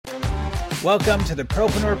Welcome to the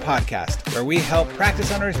Propreneur Podcast, where we help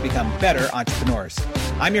practice owners become better entrepreneurs.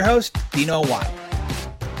 I'm your host, Dino Watt.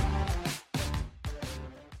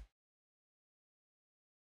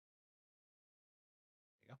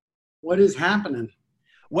 What is happening?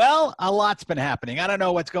 Well, a lot's been happening. I don't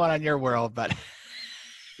know what's going on in your world, but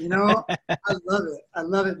I love it. I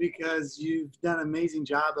love it because you've done an amazing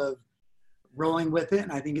job of rolling with it.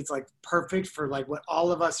 And I think it's like perfect for like what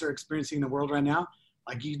all of us are experiencing in the world right now.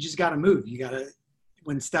 Like you just got to move. You got to,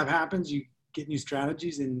 when stuff happens, you get new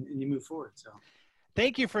strategies and you move forward. So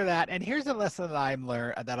thank you for that. And here's a lesson that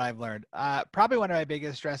I've learned. Probably one of my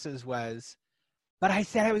biggest stresses was, but I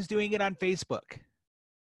said I was doing it on Facebook.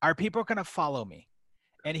 Are people going to follow me?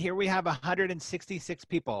 And here we have 166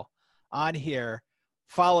 people on here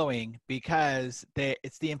following because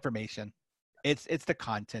it's the information. It's the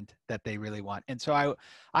content that they really want. And so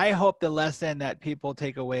I hope the lesson that people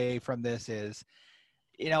take away from this is,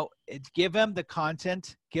 give them the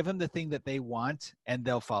content, give them the thing that they want, and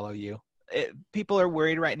they'll follow you. People are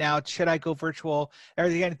worried right now. Should I go virtual? Are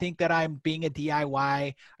they going to think that I'm being a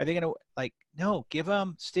DIY? Are they going to no, give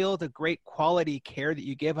them still the great quality care that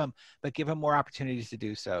you give them, but give them more opportunities to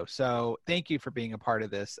do so. So thank you for being a part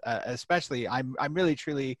of this. Especially, I'm really,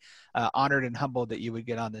 truly honored and humbled that you would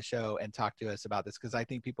get on the show and talk to us about this, because I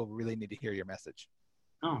think people really need to hear your message.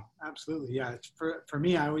 Oh, absolutely. Yeah. For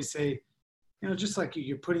me, I always say, just like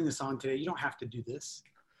you're putting this on today, you don't have to do this.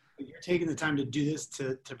 You're taking the time to do this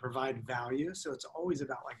to provide value. So it's always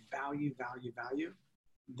about like value.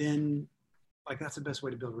 Then that's the best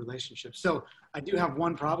way to build relationships. So I do have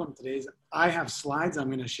one problem today is I have slides I'm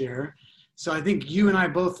going to share. So I think you and I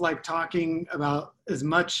both like talking about as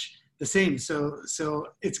much the same. So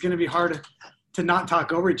it's going to be hard to not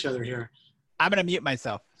talk over each other here. I'm going to mute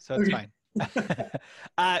myself. So it's fine.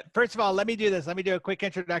 First of all, let me do this. Let me do a quick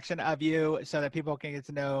introduction of you so that people can get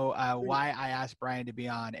to know why I asked Brian to be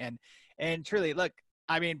on. And truly, look,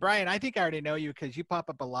 I mean, Brian, I think I already know you because you pop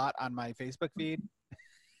up a lot on my Facebook feed.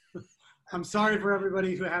 I'm sorry for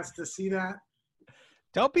everybody who has to see that.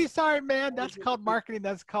 Don't be sorry, man. That's called marketing.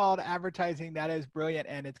 That's called advertising. That is brilliant.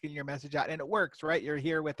 And it's getting your message out. And it works, right? You're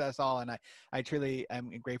here with us all. And I truly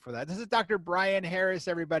am grateful for that. This is Dr. Brian Harris,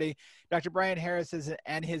 everybody. Dr. Brian Harris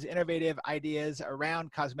and his innovative ideas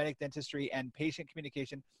around cosmetic dentistry and patient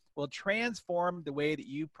communication will transform the way that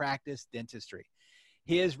you practice dentistry.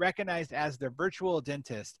 He is recognized as the virtual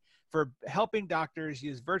dentist for helping doctors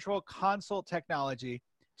use virtual consult technology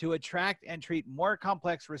to attract and treat more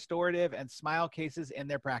complex restorative and smile cases in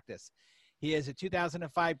their practice. He is a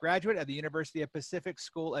 2005 graduate of the University of Pacific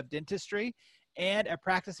School of Dentistry and a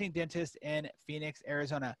practicing dentist in Phoenix,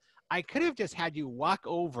 Arizona. I could have just had you walk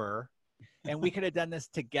over and we could have done this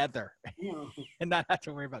together and not have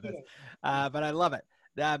to worry about this. But I love it.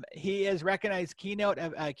 He is recognized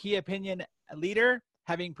key opinion leader,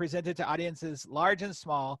 having presented to audiences large and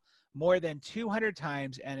small more than 200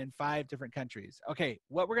 times and in 5 different countries. Okay,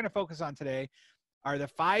 what we're going to focus on today are the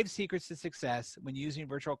 5 secrets to success when using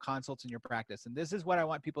virtual consults in your practice. And this is what I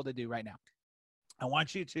want people to do right now. I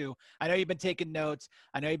want you to, I know you've been taking notes.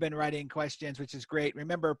 I know you've been writing questions, which is great.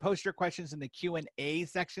 Remember, post your questions in the Q&A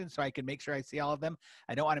section so I can make sure I see all of them.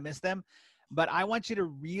 I don't want to miss them. But I want you to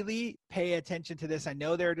really pay attention to this. I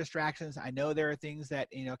know there are distractions. I know there are things that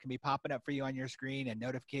can be popping up for you on your screen and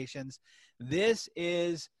notifications. This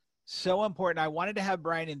is so important. I wanted to have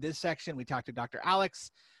Brian in this section. We talked to Dr.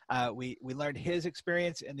 Alex. We learned his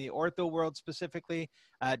experience in the ortho world specifically.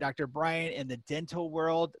 Dr. Brian in the dental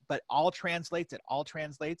world, but it all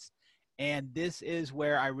translates. And this is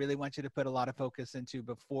where I really want you to put a lot of focus into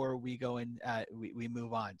before we go and we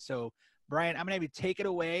move on. So Brian, I'm going to have you take it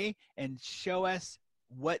away and show us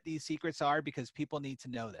what these secrets are, because people need to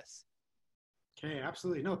know this. Okay,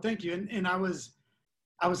 absolutely. No, thank you. And I was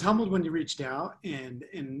humbled when you reached out,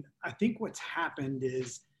 and I think what's happened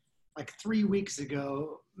is like 3 weeks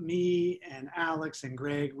ago, me and Alex and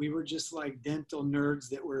Greg, we were just like dental nerds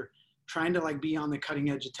that were trying to like be on the cutting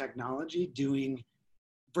edge of technology, doing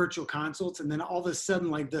virtual consults. And then all of a sudden,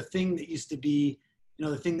 like the thing that used to be,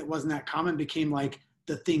 the thing that wasn't that common became like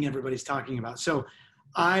the thing everybody's talking about. So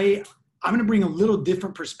I'm going to bring a little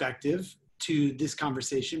different perspective to this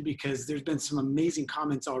conversation, because there's been some amazing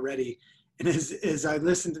comments already. And as I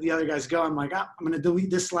listen to the other guys go, I'm like, I'm going to delete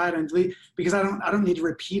this slide and delete, because I don't need to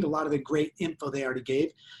repeat a lot of the great info they already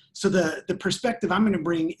gave. So the perspective I'm going to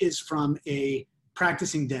bring is from a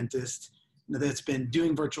practicing dentist that's been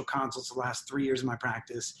doing virtual consults the last 3 years of my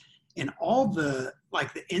practice, and all the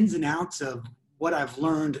ins and outs of what I've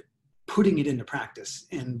learned putting it into practice,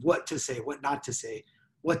 and what to say, what not to say,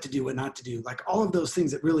 what to do, what not to do, like all of those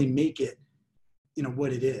things that really make it,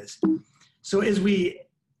 what it is. So as we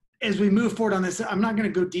as we move forward on this, I'm not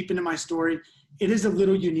going to go deep into my story. It is a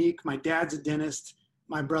little unique. My dad's a dentist.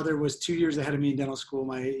 My brother was 2 years ahead of me in dental school.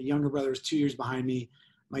 My younger brother was 2 years behind me.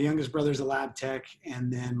 My youngest brother's a lab tech.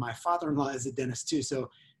 And then my father-in-law is a dentist too. So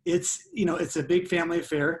it's, you know, it's a big family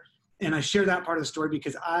affair. And I share that part of the story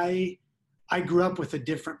because I grew up with a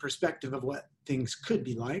different perspective of what things could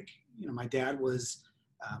be like. You know, my dad was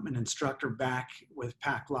an instructor back with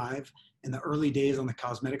Pac Live in the early days on the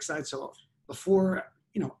cosmetic side. So before,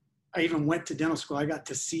 you know, I even went to dental school, I got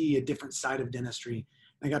to see a different side of dentistry.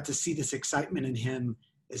 I got to see this excitement in him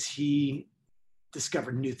as he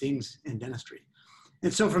discovered new things in dentistry.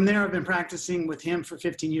 And so from there, I've been practicing with him for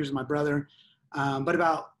 15 years, my brother. But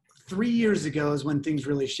about 3 years ago is when things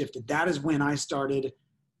really shifted. That is when I started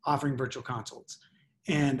offering virtual consults.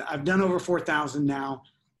 And I've done over 4,000 now.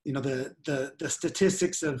 You know, the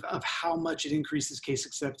statistics of how much it increases case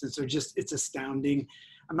acceptance are just, it's astounding.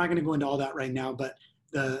 I'm not going to go into all that right now, but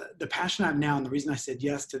the passion I have now, and the reason I said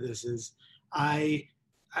yes to this is I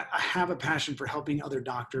have a passion for helping other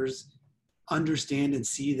doctors understand and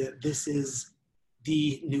see that this is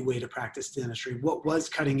the new way to practice dentistry. What was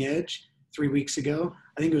cutting edge 3 weeks ago,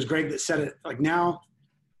 I think it was Greg that said it, like now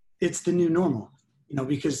it's the new normal, you know,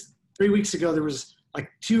 because 3 weeks ago there was like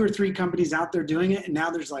 2 or 3 companies out there doing it. And now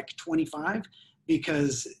there's like 25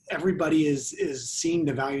 because everybody is seeing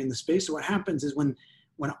the value in the space. So what happens is when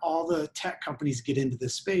all the tech companies get into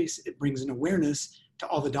this space, it brings an awareness to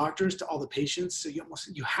all the doctors, to all the patients. So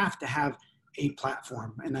you have to have a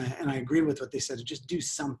platform. And I agree with what they said, to just do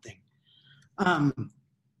something. I'm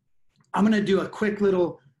going to do a quick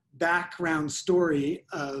little background story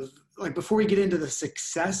of, like, before we get into the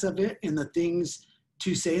success of it and the things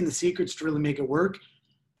to say and the secrets to really make it work.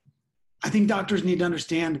 I think doctors need to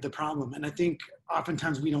understand the problem. And I think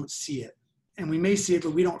oftentimes we don't see it. And we may see it,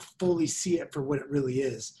 but we don't fully see it for what it really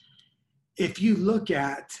is. If you look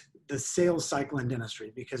at the sales cycle in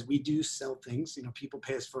dentistry, because we do sell things, you know, people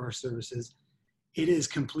pay us for our services, it is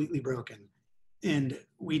completely broken. And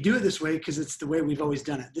we do it this way because it's the way we've always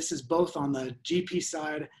done it. This is both on the GP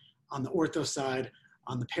side, on the ortho side,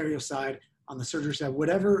 on the perio side, on the surgery side,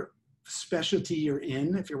 whatever specialty you're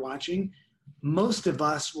in, if you're watching, most of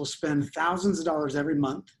us will spend thousands of dollars every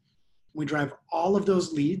month. We drive all of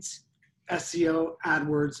those leads, SEO,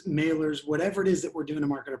 AdWords, mailers, whatever it is that we're doing to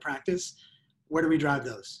market or practice. Where do we drive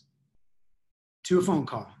those? To a phone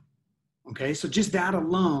call. Okay, so just that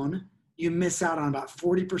alone, you miss out on about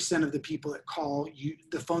 40% of the people that call you.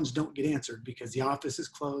 The phones don't get answered because the office is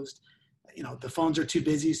closed. You know, the phones are too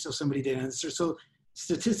busy, so somebody didn't answer. So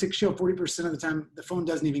statistics show 40% of the time the phone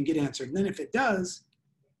doesn't even get answered. And then if it does,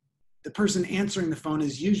 the person answering the phone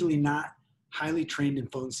is usually not highly trained in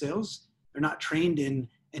phone sales. They're not trained in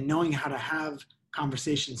knowing how to have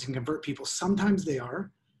conversations and convert people. Sometimes they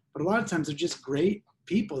are, but a lot of times they're just great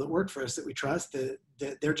people that work for us that we trust,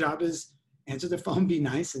 that their job is answer the phone, be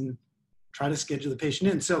nice, and try to schedule the patient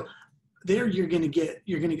in. So there you're going to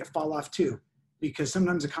get fall off too, because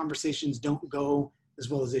sometimes the conversations don't go as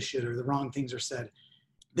well as they should, or the wrong things are said.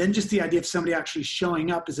 Then just the idea of somebody actually showing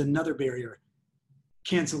up is another barrier.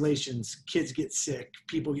 Cancellations, kids get sick,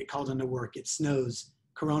 people get called into work, it snows,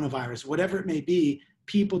 coronavirus, whatever it may be,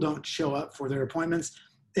 people don't show up for their appointments.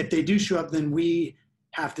 If they do show up, then we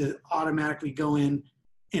have to automatically go in,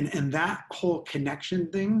 and that whole connection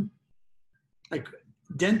thing, like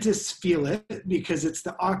dentists feel it because it's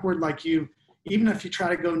the awkward, like even if you try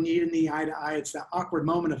to go knee to knee, eye to eye, it's that awkward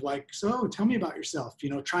moment of like, so tell me about yourself, you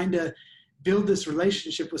know, trying to build this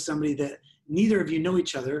relationship with somebody that neither of you know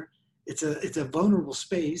each other. It's a vulnerable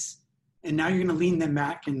space. And now you're going to lean them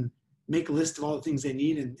back and make a list of all the things they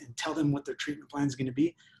need and tell them what their treatment plan is going to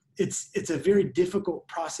be. It's a very difficult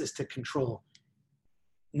process to control.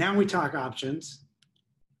 Now we talk options.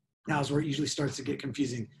 Now is where it usually starts to get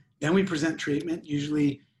confusing. Then we present treatment,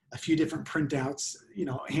 usually a few different printouts, you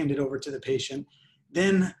know, handed over to the patient.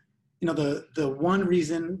 Then, you know, the one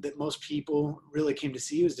reason that most people really came to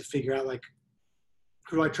see you is to figure out, like,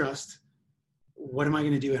 who do I trust? What am I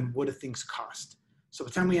going to do? And what do things cost? So by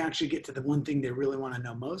the time we actually get to the one thing they really want to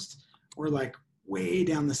know most, we're like way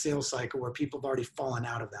down the sales cycle where people have already fallen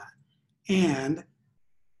out of that. And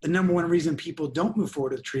the number one reason people don't move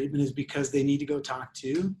forward with treatment is because they need to go talk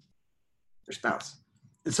to their spouse.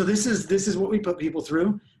 And so this is what we put people through.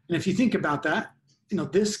 And if you think about that, you know,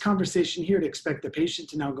 this conversation here, to expect the patient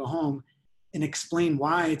to now go home and explain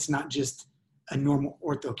why it's not just a normal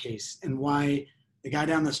ortho case and why the guy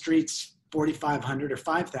down the street's $4,500 or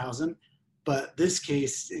 $5,000, but this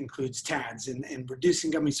case includes TADS and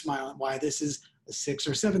reducing gummy smile, and why this is a $6,000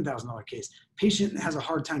 or $7,000 case. Patient has a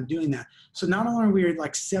hard time doing that. So not only are we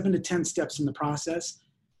like 7 to 10 steps in the process,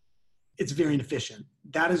 it's very inefficient.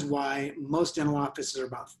 That is why most dental offices are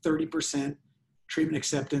about 30% treatment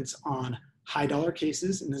acceptance on high dollar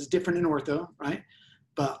cases. And this is different in ortho, right?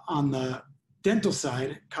 But on the dental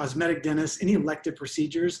side, cosmetic dentists, any elective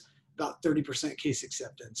procedures, about 30% case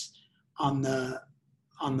acceptance. On the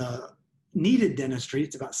needed dentistry,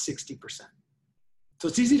 it's about 60%. So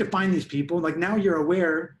it's easy to find these people. Like now you're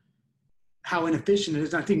aware how inefficient it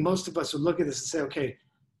is. And I think most of us would look at this and say, okay,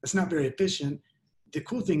 that's not very efficient. The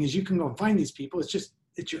cool thing is you can go and find these people.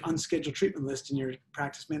 It's your unscheduled treatment list in your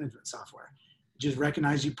practice management software. Just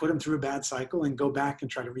recognize you put them through a bad cycle and go back and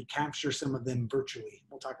try to recapture some of them virtually.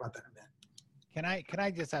 We'll talk about that in a minute. Can I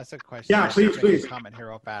just ask a question? Yeah, please. Comment here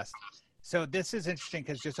real fast. So this is interesting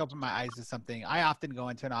because just opened my eyes to something. I often go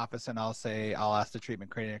into an office and I'll ask the treatment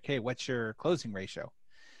coordinator, okay, what's your closing ratio?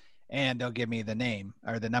 And they'll give me the name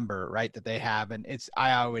or the number, right, that they have. And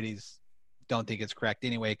I always don't think it's correct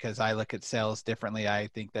anyway, because I look at sales differently. I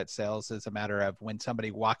think that sales is a matter of when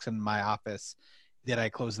somebody walks in my office, did I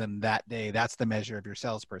close them that day? That's the measure of your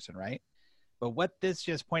salesperson, right? But what this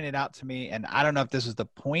just pointed out to me, and I don't know if this was the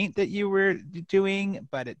point that you were doing,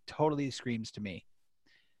 but it totally screams to me.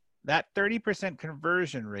 That 30%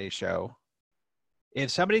 conversion ratio,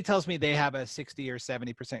 if somebody tells me they have a 60 or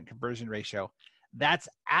 70% conversion ratio, that's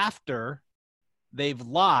after they've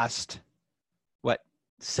lost,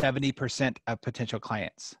 70% of potential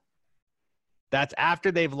clients. That's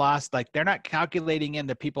after they've lost, like they're not calculating in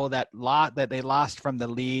the people that they lost from the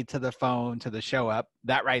lead to the phone to the show up,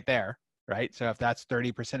 that right there, right? So if that's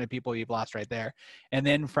 30% of people you've lost right there. And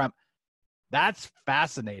then that's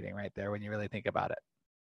fascinating right there when you really think about it.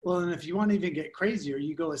 Well, and if you want to even get crazier,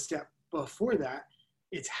 you go a step before that.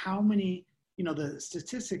 It's how many, the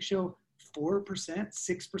statistics show 4%,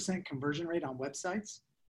 6% conversion rate on websites.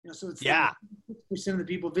 So it's 6% of the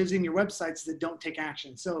people visiting your websites that don't take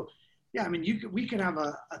action. So yeah, I mean, we could have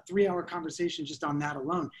a 3-hour conversation just on that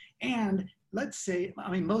alone. And let's say,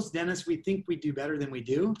 most dentists, we think we do better than we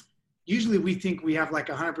do. Usually we think we have like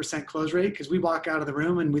 100% close rate because we walk out of the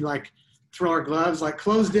room and we like throw our gloves, like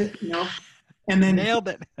closed it, and then nailed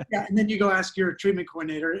it. Yeah. And then you go ask your treatment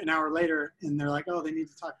coordinator an hour later and they're like, oh, they need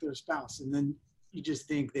to talk to their spouse. And then you just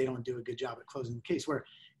think they don't do a good job at closing the case, where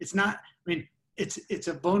it's not, it's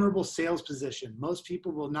a vulnerable sales position. Most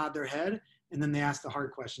people will nod their head and then they ask the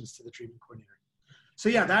hard questions to the treatment coordinator. So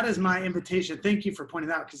yeah, that is my invitation. Thank you for pointing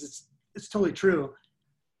that out, because it's totally true.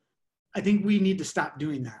 I think we need to stop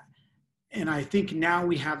doing that. And I think now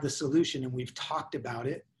we have the solution, and we've talked about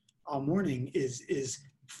it all morning, is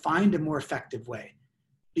find a more effective way,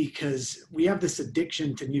 because we have this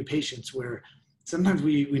addiction to new patients where sometimes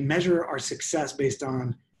we measure our success based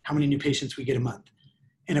on how many new patients we get a month.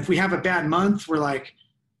 And if we have a bad month, we're like,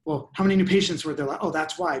 well, how many new patients were there? Like, oh,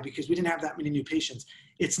 that's why, because we didn't have that many new patients.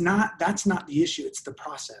 That's not the issue. It's the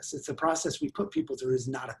process. It's the process we put people through is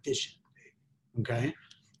not efficient. Okay.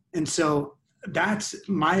 And so that's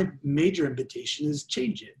my major invitation, is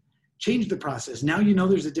change it. Change the process. Now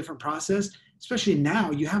there's a different process, especially now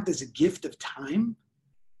you have this gift of time.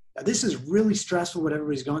 Now, this is really stressful what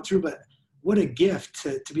everybody's going through, but what a gift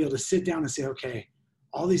to be able to sit down and say, okay,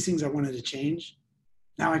 all these things I wanted to change,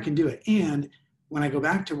 now I can do it. And when I go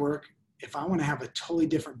back to work, if I want to have a totally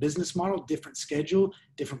different business model, different schedule,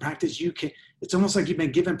 different practice, it's almost like you've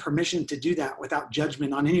been given permission to do that without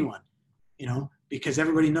judgment on anyone, because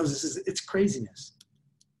everybody knows it's craziness.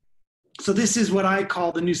 So this is what I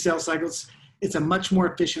call the new sales cycles. It's a much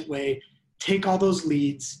more efficient way. Take all those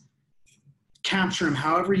leads, capture them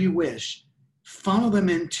however you wish, funnel them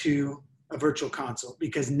into a virtual consult,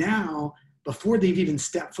 because now, before they've even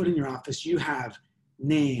stepped foot in your office, you have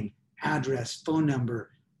name, address, phone number,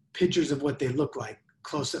 pictures of what they look like,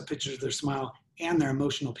 close-up pictures of their smile, and their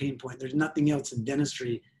emotional pain point. There's nothing else in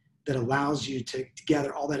dentistry that allows you to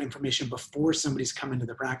gather all that information before somebody's come into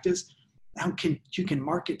the practice. Now you can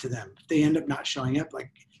market to them. If they end up not showing up,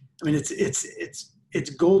 it's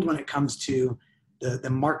gold when it comes to the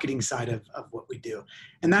marketing side of what we do.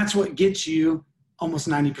 And that's what gets you almost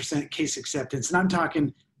 90% case acceptance. And I'm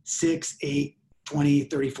talking 6, 8, 20,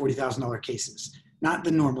 30, $40,000 cases, not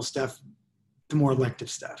the normal stuff, the more elective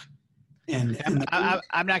stuff. And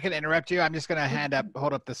I'm not going to interrupt you. I'm just going to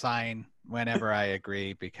hold up the sign whenever I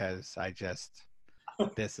agree, because it's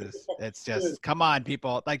just, come on,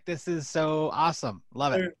 people. Like, this is so awesome.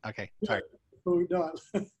 Love it. Okay. Sorry. Oh, no.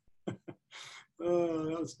 Oh,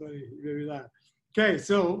 that was funny. Maybe that. Okay.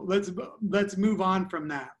 So let's move on from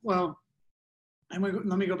that. Well,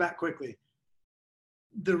 let me go back quickly.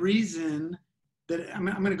 The reason that I'm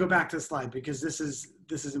going to go back to the slide, because this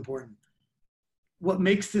is important. What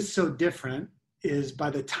makes this so different is by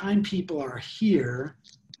the time people are here,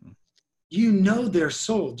 you know they're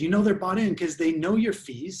sold. You know they're bought in because they know your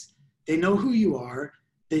fees. They know who you are.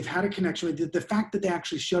 They've had a connection with you. The fact that they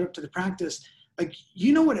actually showed up to the practice, like,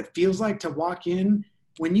 you know what it feels like to walk in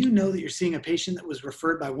when you know that you're seeing a patient that was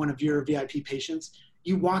referred by one of your VIP patients.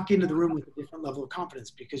 You walk into the room with a different level of confidence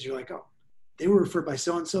because you're like, oh, they were referred by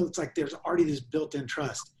so-and-so. It's like there's already this built-in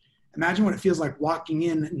trust. Imagine what it feels like walking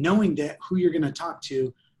in knowing that who you're going to talk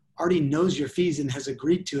to already knows your fees and has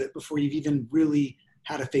agreed to it before you've even really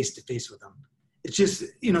had a face-to-face with them. It's just,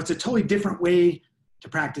 you know, it's a totally different way to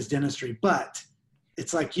practice dentistry, but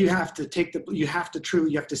it's like you have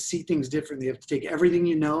to see things differently. You have to take everything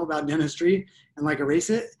you know about dentistry and like erase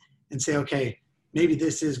it and say, okay, maybe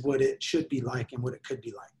this is what it should be like and what it could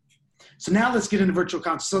be like. So now let's get into virtual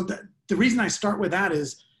consult. So the reason I start with that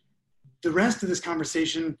is the rest of this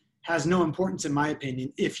conversation has no importance, in my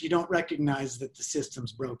opinion, if you don't recognize that the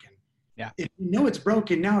system's broken. Yeah. If you know it's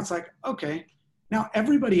broken, now it's like, okay, now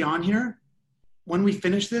everybody on here, when we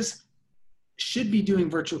finish this, should be doing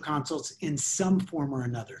virtual consults in some form or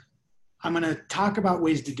another. I'm going to talk about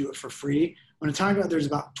ways to do it for free. I'm going to talk about there's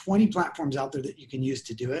about 20 platforms out there that you can use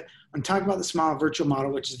to do it. I'm going to talk about the Smile virtual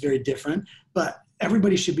model, which is very different, but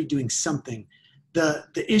everybody should be doing something.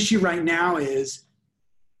 The issue right now is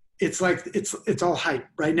it's like it's all hype.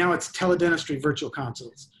 Right now it's teledentistry virtual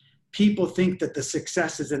consults. People think that the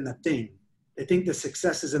success is in the thing. They think the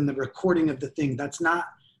success is in the recording of the thing. That's not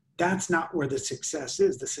where the success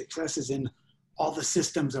is. The success is in all the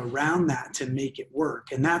systems around that to make it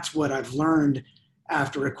work. And that's what I've learned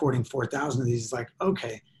after recording 4,000 of these. Is like,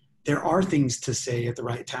 okay, there are things to say at the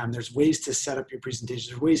right time. There's ways to set up your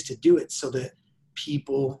presentation. There's ways to do it so that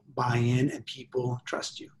people buy in and people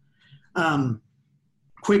trust you.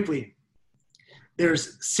 Quickly,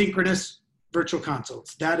 there's synchronous virtual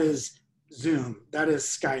consults. That is Zoom, that is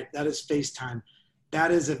Skype, that is FaceTime.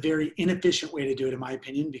 That is a very inefficient way to do it, in my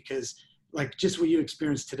opinion, because like just what you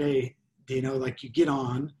experienced today, you know, like you get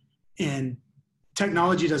on and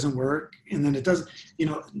technology doesn't work, and then it doesn't, you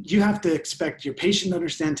know, you have to expect your patient to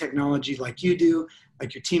understand technology like you do,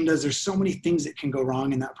 like your team does. There's so many things that can go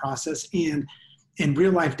wrong in that process. And in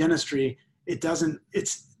real life dentistry,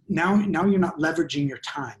 it's now you're not leveraging your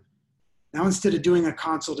time. Now, instead of doing a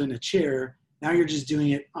consult in a chair, now you're just doing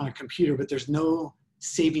it on a computer, but there's no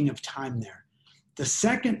saving of time there. The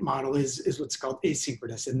second model is what's called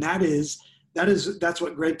asynchronous. And that's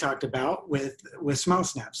what Greg talked about with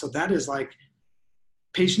SmileSnap. So that is like,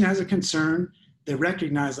 patient has a concern, they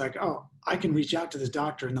recognize like, oh, I can reach out to this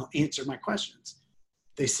doctor and they'll answer my questions.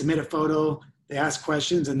 They submit a photo, they ask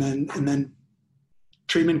questions, and then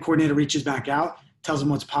treatment coordinator reaches back out, tells them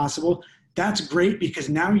what's possible. That's great because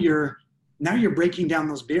now you're breaking down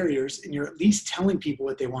those barriers and you're at least telling people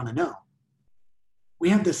what they want to know. We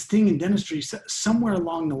have this thing in dentistry, somewhere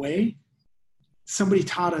along the way, somebody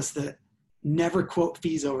taught us that never quote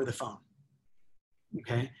fees over the phone.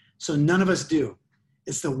 Okay, so none of us do.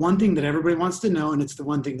 It's the one thing that everybody wants to know, and it's the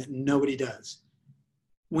one thing that nobody does.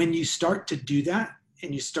 When you start to do that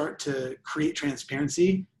and you start to create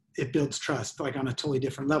transparency, it builds trust, like on a totally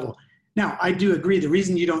different level. Now, I do agree. The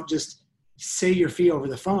reason you don't just say your fee over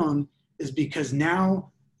the phone is because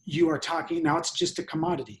now you are talking, now it's just a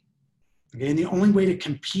commodity. Okay, and the only way to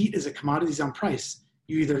compete as a commodity is on price.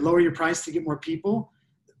 You either lower your price to get more people,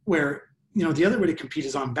 where, you know, the other way to compete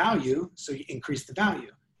is on value, so you increase the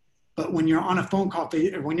value. But when you're on a phone call,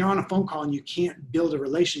 and you can't build a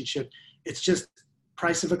relationship, it's just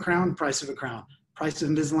price of a crown, price of a crown, price of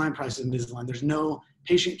Invisalign, price of Invisalign. There's no,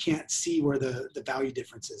 patient can't see where the value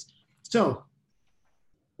difference is. So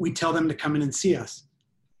we tell them to come in and see us.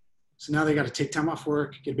 So now they got to take time off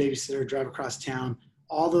work, get a babysitter, drive across town,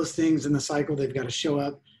 all those things in the cycle. They've got to show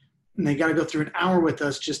up and they got to go through an hour with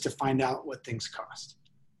us just to find out what things cost.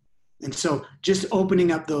 And so just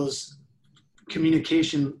opening up those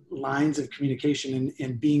communication lines of communication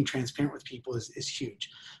and being transparent with people is huge.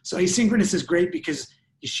 So asynchronous is great because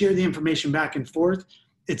you share the information back and forth.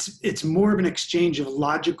 It's more of an exchange of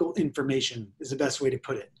logical information is the best way to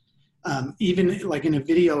put it. Even like in a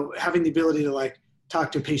video, having the ability to like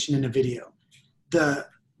talk to a patient in a video. The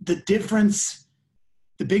difference,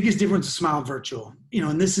 the biggest difference is Smile Virtual, you know,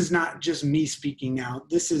 and this is not just me speaking now.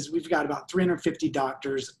 We've got about 350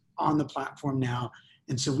 doctors on the platform now.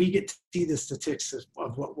 And so we get to see the statistics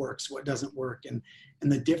of what works, what doesn't work. And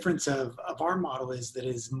the difference of our model is that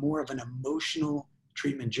it is more of an emotional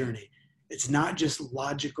treatment journey. It's not just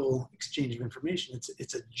logical exchange of information.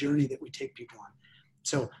 It's a journey that we take people on.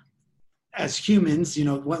 So as humans, you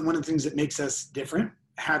know, one of the things that makes us different,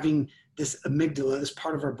 having this amygdala, this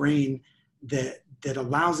part of our brain that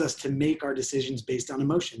allows us to make our decisions based on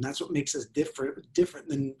emotion. That's what makes us different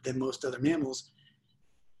than most other mammals.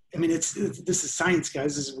 I mean, this is science,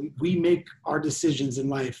 guys. We make our decisions in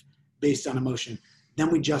life based on emotion.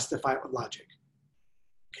 Then we justify it with logic.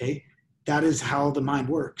 Okay? That is how the mind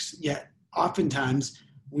works. Yet, oftentimes,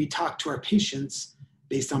 we talk to our patients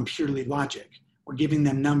based on purely logic. We're giving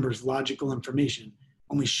them numbers, logical information,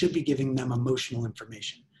 when we should be giving them emotional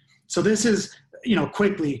information. So this is,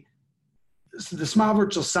 quickly, so the Smile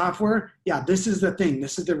Virtual software, yeah, this is the thing.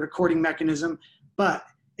 This is the recording mechanism, but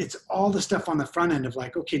it's all the stuff on the front end of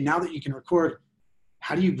like, okay, now that you can record,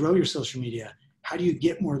 how do you grow your social media? How do you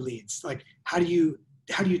get more leads? Like, how do you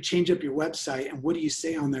change up your website, and what do you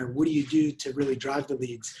say on there? What do you do to really drive the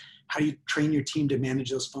leads? How do you train your team to manage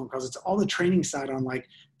those phone calls? It's all the training side on like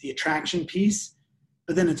the attraction piece,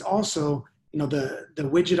 but then it's also, the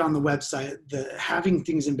widget on the website, the having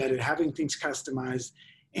things embedded, having things customized,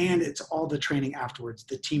 and it's all the training afterwards,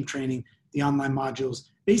 the team training, the online modules,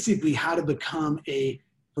 basically how to become a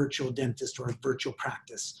virtual dentist or a virtual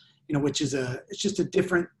practice, which is it's a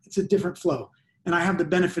different flow. And I have the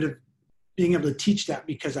benefit of being able to teach that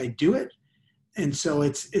because I do it. And so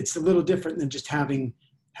it's a little different than just having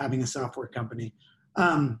a software company.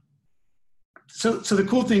 So the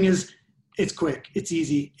cool thing is it's quick, it's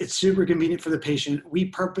easy, it's super convenient for the patient. We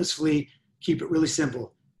purposefully keep it really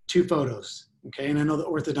simple. 2 photos. Okay. And I know the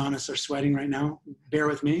orthodontists are sweating right now. Bear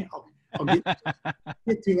with me. I'll get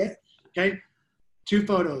to it. Okay. 2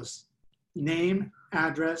 photos, name,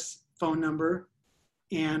 address, phone number,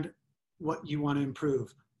 and what you want to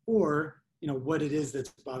improve, or, what it is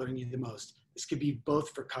that's bothering you the most. This could be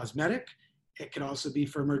both for cosmetic. It could also be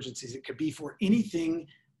for emergencies. It could be for anything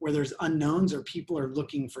where there's unknowns or people are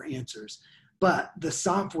looking for answers. But the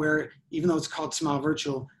software, even though it's called Smile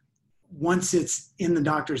Virtual, once it's in the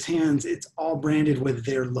doctor's hands, it's all branded with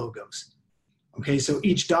their logos. Okay, so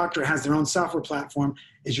each doctor has their own software platform.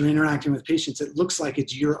 As you're interacting with patients, it looks like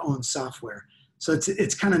it's your own software. So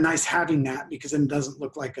it's kind of nice having that, because then it doesn't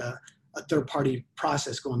look like a third-party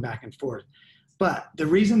process going back and forth. But the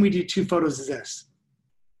reason we do 2 photos is this.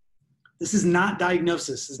 This is not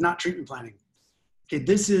diagnosis. This is not treatment planning. Okay,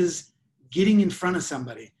 this is getting in front of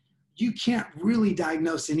somebody. You can't really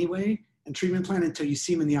diagnose anyway and treatment plan until you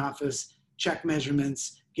see them in the office, check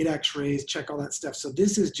measurements, get x-rays, check all that stuff. So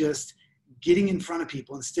this is just getting in front of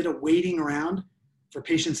people instead of waiting around for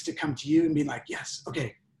patients to come to you and be like, yes,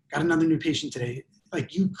 okay, got another new patient today.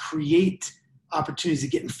 Like, you create opportunities to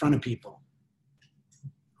get in front of people.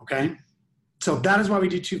 Okay? So that is why we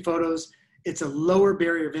do 2 photos. It's a lower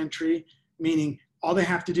barrier of entry, meaning all they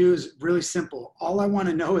have to do is really simple. All I want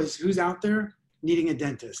to know is who's out there needing a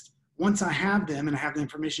dentist. Once I have them and I have the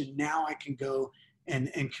information, now I can go and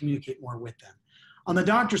communicate more with them. On the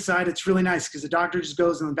doctor side, it's really nice because the doctor just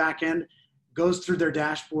goes on the back end, goes through their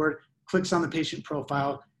dashboard, clicks on the patient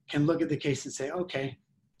profile, can look at the case and say, okay,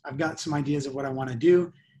 I've got some ideas of what I want to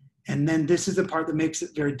do. And then this is the part that makes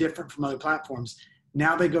it very different from other platforms.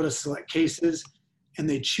 Now they go to select cases and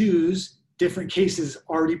they choose different cases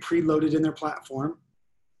already preloaded in their platform,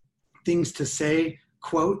 things to say,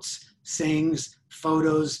 quotes, sayings,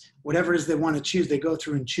 photos, whatever it is they want to choose. They go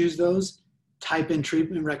through and choose those, type in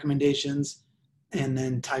treatment recommendations, and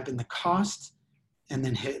then type in the cost, and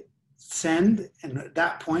then hit send. And at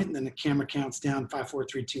that point, then the camera counts down 5, 4,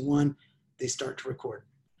 3, 2, 1. They start to record.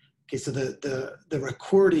 Okay, so the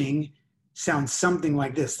recording sounds something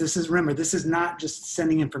like this. Remember, this is not just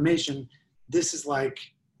sending information. This is like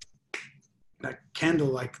Kendall,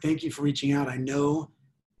 like, thank you for reaching out. I know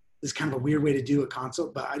this is kind of a weird way to do a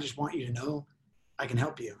consult, but I just want you to know I can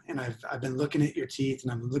help you. And I've been looking at your teeth,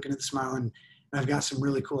 and I'm looking at the smile, and I've got some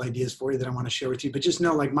really cool ideas for you that I want to share with you. But just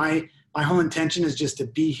know, like, my whole intention is just to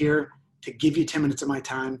be here, to give you 10 minutes of my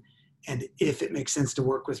time. And if it makes sense to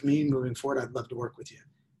work with me moving forward, I'd love to work with you.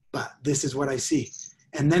 But this is what I see.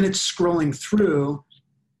 And then it's scrolling through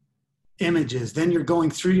images. Then you're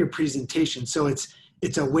going through your presentation. So it's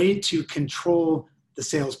a way to control the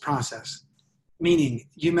sales process. Meaning,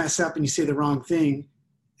 you mess up and you say the wrong thing,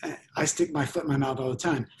 I stick my foot in my mouth all the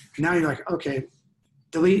time. Now you're like, okay,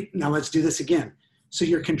 delete, now let's do this again. So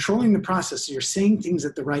you're controlling the process. So you're saying things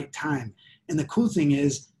at the right time. And the cool thing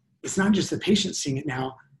is, it's not just the patient seeing it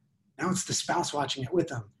now. Now it's the spouse watching it with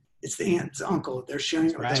them. It's the aunt, it's the uncle. They're sharing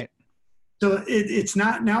it with them. So it's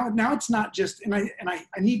not, now it's not just, and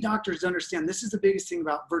I need doctors to understand, this is the biggest thing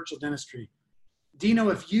about virtual dentistry. Dino,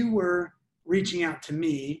 if you were reaching out to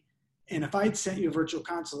me, and if I'd sent you a virtual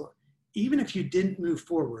consult, even if you didn't move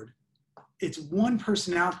forward, it's one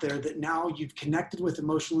person out there that now you've connected with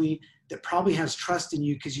emotionally, that probably has trust in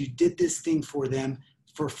you because you did this thing for them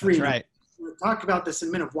for free. That's right. We'll talk about this in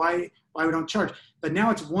a minute, why we don't charge. But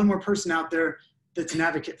now it's one more person out there that's an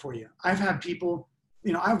advocate for you. I've had people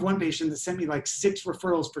I have one patient that sent me like 6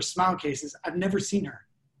 referrals for smile cases. I've never seen her,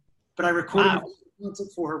 but I recorded a consult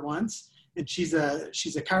for her once, and she's a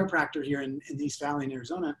chiropractor here in the East Valley in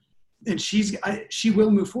Arizona, and she will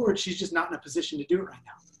move forward. She's just not in a position to do it right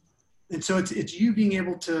now. And so it's you being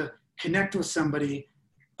able to connect with somebody,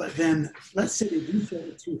 but then let's say they do share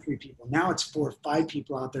with 2 or 3 people. Now it's 4 or 5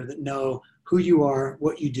 people out there that know who you are,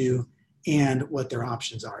 what you do, and what their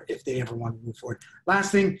options are if they ever want to move forward.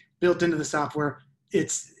 Last thing built into the software,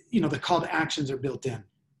 it's, the call to actions are built in.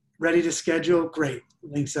 Ready to schedule? Great.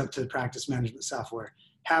 Links up to the practice management software.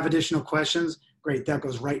 Have additional questions? Great. That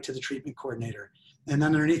goes right to the treatment coordinator. And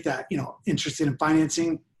underneath that, interested in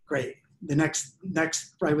financing? Great. The next,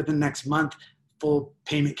 right within the next month, full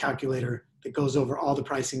payment calculator that goes over all the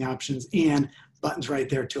pricing options and buttons right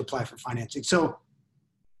there to apply for financing. So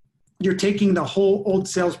you're taking the whole old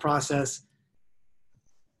sales process.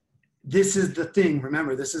 This is the thing.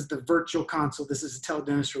 Remember, this is the virtual consult. This is the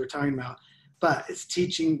teledentistry we're talking about. But it's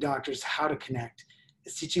teaching doctors how to connect.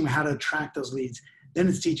 It's teaching them how to attract those leads. Then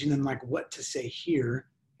it's teaching them like what to say here,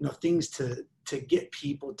 things to get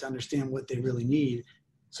people to understand what they really need.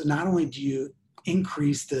 So not only do you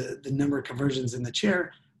increase the number of conversions in the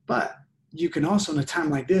chair, but you can also, in a time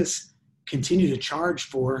like this, continue to charge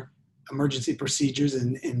for emergency procedures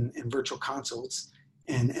and virtual consults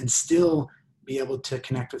and still be able to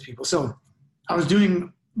connect with people. So I was doing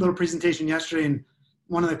a little presentation yesterday, and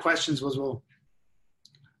one of the questions was, well,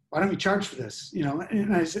 why don't you charge for this?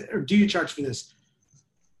 And I said, or do you charge for this?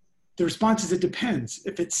 The response is, it depends.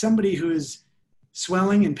 If it's somebody who is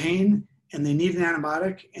swelling and pain and they need an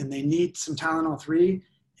antibiotic and they need some Tylenol 3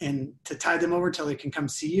 and to tide them over till they can come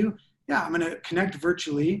see you, yeah, I'm going to connect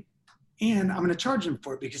virtually and I'm going to charge them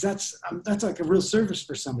for it, because that's like a real service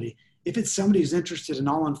for somebody. If it's somebody who's interested in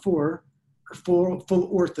all-on-4 or full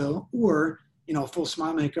ortho or, full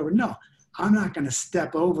smile makeover, no, I'm not going to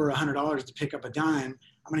step over $100 to pick up a dime.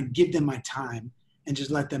 I'm going to give them my time and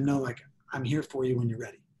just let them know, like, I'm here for you when you're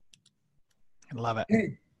ready. I love it.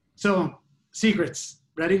 Okay. So secrets,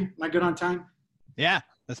 ready? Am I good on time? Yeah,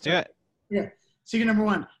 let's do it. Yeah. Secret number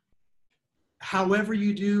 1, however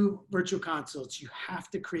you do virtual consults, you have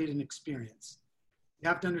to create an experience. You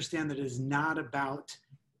have to understand that it is not about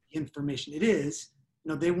information. It is,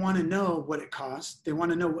 they want to know what it costs. They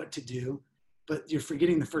want to know what to do, but you're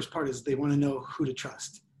forgetting the first part is they want to know who to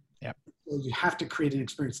trust. Yep. So you have to create an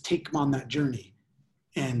experience, take them on that journey.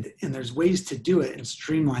 And there's ways to do it and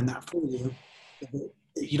streamline that for you.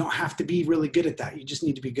 You don't have to be really good at that. You just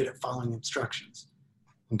need to be good at following instructions.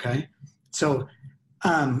 Okay. So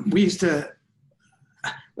we used to,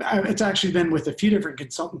 it's actually been with a few different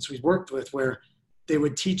consultants we've worked with where they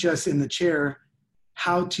would teach us in the chair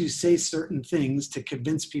how to say certain things to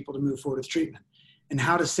convince people to move forward with treatment, and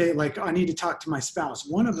how to say, like, I need to talk to my spouse.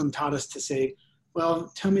 One of them taught us to say,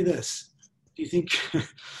 well, tell me this. Do you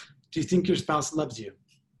think your spouse loves you?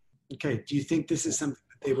 Okay. Do you think this is something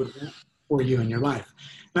that they would want for you in your life?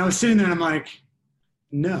 And I was sitting there and I'm like,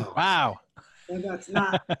 no. Wow. And that's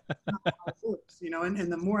not how it works,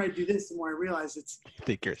 and the more I do this, the more I realize I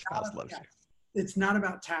think your spouse loves you. It's not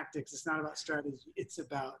about tactics. It's not about strategy. It's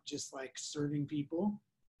about just like serving people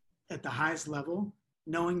at the highest level,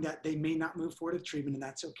 knowing that they may not move forward with treatment, and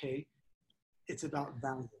that's okay. It's about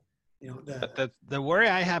value. The worry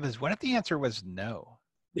I have is, what if the answer was no?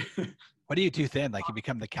 What are you too thin? Like you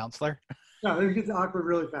become the counselor? No, it gets awkward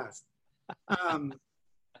really fast.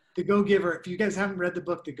 The Go-Giver. If you guys haven't read the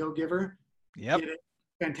book, The Go-Giver, yep. Get it.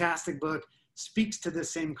 Fantastic book. Speaks to the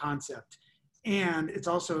same concept. And it's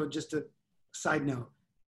also, just a side note,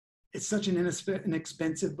 it's such an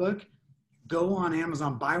inexpensive book. Go on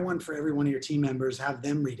Amazon, buy one for every one of your team members, have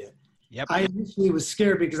them read it. Yep. I initially was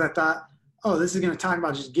scared because I thought, oh, this is going to talk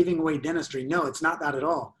about just giving away dentistry. No, it's not that at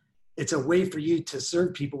all. It's a way for you to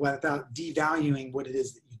serve people without devaluing what it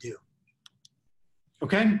is that you do.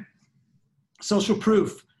 Okay? Social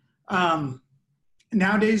proof.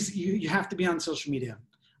 Nowadays, you have to be on social media.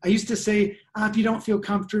 I used to say, if you don't feel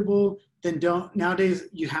comfortable, then don't. Nowadays,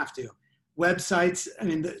 you have to. Websites,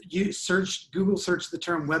 Google search the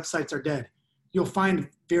term websites are dead. You'll find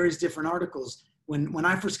various different articles. When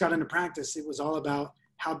I first got into practice, it was all about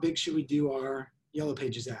how big should we do our Yellow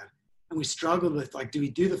Pages ad? And we struggled with, like, do we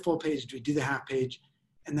do the full page? Do we do the half page?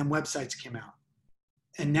 And then websites came out.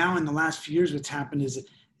 And now in the last few years, what's happened is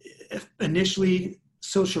initially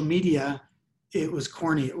social media, it was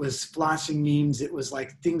corny. It was flashing memes. It was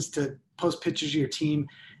like things to post pictures of your team.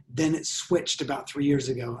 Then it switched about 3 years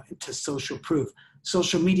ago to social proof.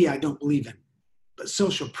 Social media, I don't believe in, but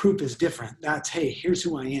social proof is different. That's, hey, here's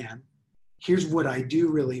who I am. Here's what I do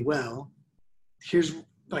really well. Here's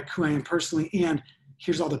like who I am personally. And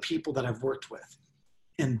here's all the people that I've worked with.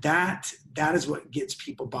 And that is what gets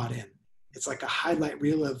people bought in. It's like a highlight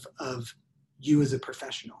reel of you as a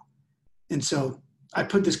professional. And so I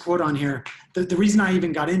put this quote on here. The reason I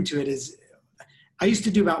even got into it is I used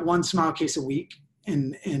to do about 1 smile case a week.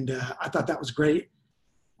 And I thought that was great.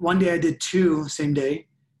 One day I did 2 same day.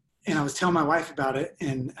 And I was telling my wife about it.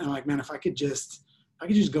 And I'm like, man, if I could just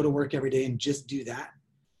go to work every day and just do that,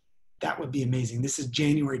 that would be amazing. This is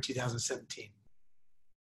January 2017.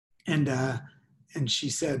 And she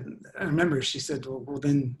said, I remember she said, well,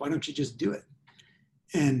 then why don't you just do it?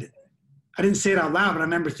 And I didn't say it out loud, but I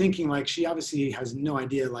remember thinking, like, she obviously has no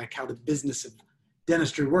idea like how the business of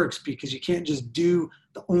dentistry works, because you can't just do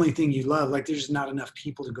the only thing you love. Like, there's just not enough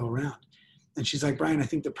people to go around. And she's like, Brian, I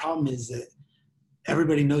think the problem is that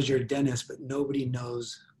everybody knows you're a dentist, but nobody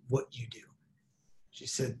knows what you do. She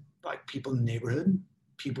said, like, people in the neighborhood,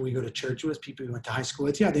 people we go to church with, people we went to high school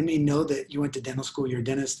with, yeah, they may know that you went to dental school, you're a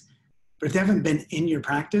dentist, but if they haven't been in your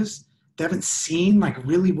practice, they haven't seen like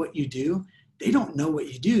really what you do, they don't know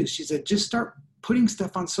what you do. She said, just start putting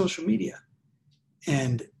stuff on social media.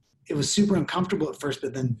 And it was super uncomfortable at first,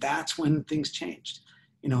 but then that's when things changed.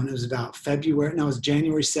 And it was about February, no, it was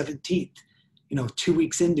January 17th, 2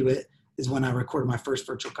 weeks into it is when I recorded my first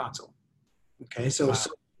virtual consult. Okay, so, wow.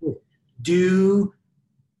 So do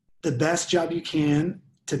the best job you can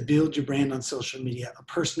to build your brand on social media, a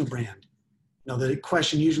personal brand. The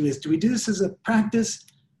question usually is, do we do this as a practice,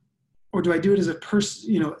 or do I do it as a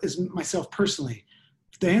person, as myself personally?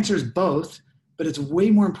 The answer is both, but it's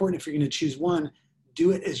way more important if you're going to choose one,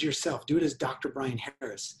 do it as yourself. Do it as Dr. Brian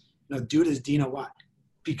Harris. Do it as Dino Watt,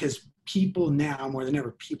 because people now more than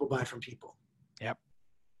ever, people buy from people. Yep.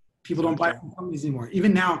 People don't buy from companies anymore.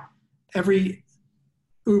 Even now, every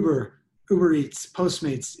Uber Eats,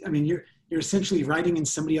 Postmates, I mean, you're essentially riding in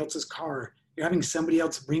somebody else's car. You're having somebody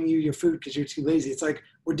else bring you your food because you're too lazy. It's like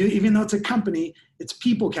even though it's a company, it's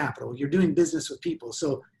people capital. You're doing business with people.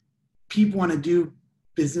 So people want to do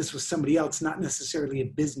business with somebody else, not necessarily a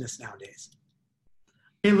business nowadays.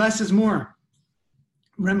 Okay, less is more.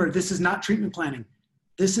 Remember, this is not treatment planning.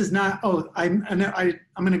 This is not, I'm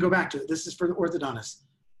going to go back to it. This is for the orthodontist.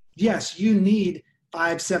 Yes, you need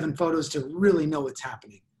 5-7 photos to really know what's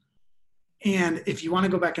happening. And if you want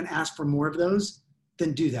to go back and ask for more of those,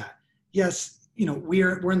 then do that. Yes,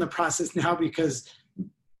 we're in the process now because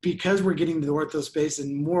we're getting to the ortho space,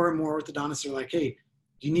 and more orthodontists are like, hey,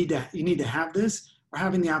 you need to have this. We're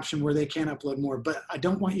having the option where they can upload more, but I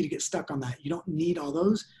don't want you to get stuck on that. You don't need all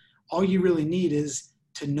those. All you really need is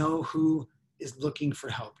to know who is looking for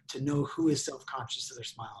help, to know who is self-conscious of their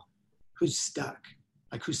smile, who's stuck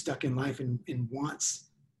in life and wants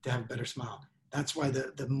to have a better smile. That's why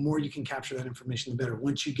the more you can capture that information, the better.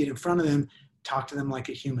 Once you get in front of them, talk to them like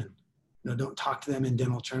a human. Don't talk to them in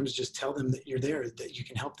dental terms. Just tell them that you're there, that you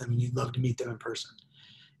can help them, and you'd love to meet them in person.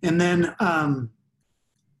 And then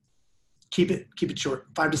keep it short,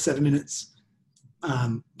 5 to 7 minutes.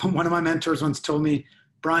 One of my mentors once told me,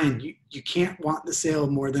 Brian, you can't want the sale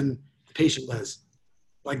more than the patient does.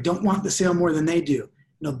 Like, don't want the sale more than they do.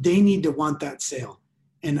 No, they need to want that sale.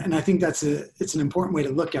 And I think it's an important way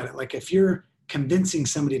to look at it. Like, if you're convincing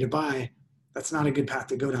somebody to buy, that's not a good path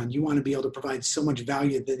to go down. You want to be able to provide so much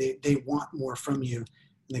value that they want more from you, and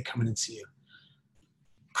they come in and see you.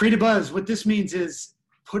 Create a buzz. What this means is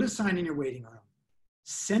put a sign in your waiting room.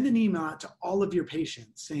 Send an email out to all of your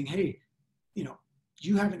patients saying, hey,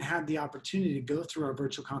 you haven't had the opportunity to go through our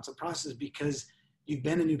virtual consult process because you've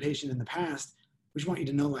been a new patient in the past. We just want you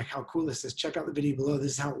to know like how cool this is. Check out the video below.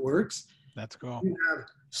 This is how it works. That's cool. If you have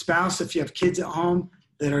spouse, if you have kids at home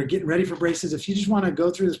that are getting ready for braces, if you just want to go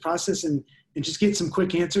through this process and just get some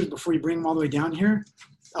quick answers before you bring them all the way down here,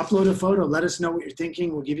 upload a photo, let us know what you're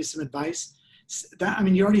thinking. We'll give you some advice.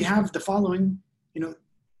 You already have the following,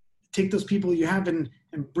 take those people you have and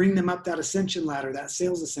bring them up that ascension ladder, that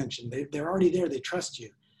sales ascension. They're already there. They trust you.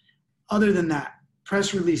 Other than that,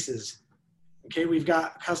 press releases. Okay, we've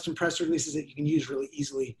got custom press releases that you can use really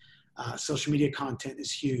easily. Social media content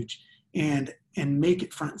is huge. And make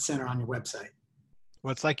it front and center on your website.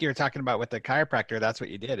 Well, it's like you were talking about with the chiropractor. That's what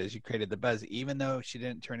you did, is you created the buzz. Even though she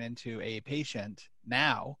didn't turn into a patient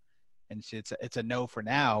now, and it's a no for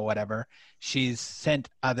now, whatever, she's sent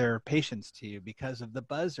other patients to you because of the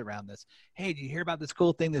buzz around this. Hey, do you hear about this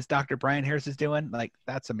cool thing this Dr. Brian Harris is doing? Like,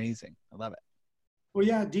 that's amazing. I love it. Well,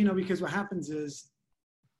 yeah, Dino, because what happens is,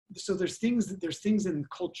 so there's things in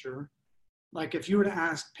culture, like if you were to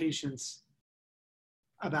ask patients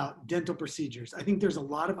about dental procedures, I think there's a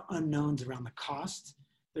lot of unknowns around the cost.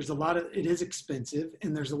 It is expensive,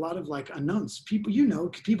 and there's a lot of like unknowns.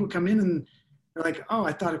 People come in and they're like, oh,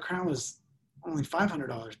 I thought a crown was only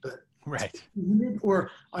 $500, but Right. Or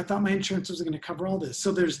I thought my insurance was going to cover all this.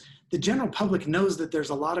 So the general public knows that there's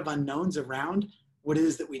a lot of unknowns around what it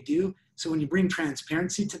is that we do. So when you bring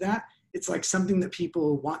transparency to that, it's like something that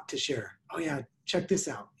people want to share. Oh yeah, check this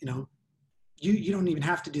out. You don't even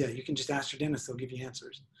have to do that. You can just ask your dentist, they'll give you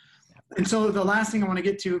answers. And so the last thing I want to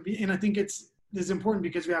get to, and I think this is important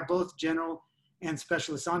because we have both general and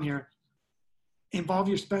specialists on here, involve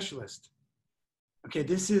your specialist. Okay,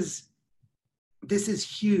 this is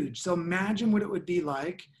huge. So imagine what it would be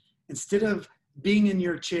like instead of being in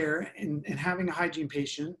your chair and having a hygiene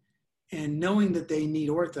patient and knowing that they need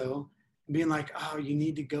ortho and being like, oh, you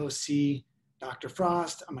need to go see Dr.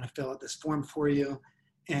 Frost. I'm going to fill out this form for you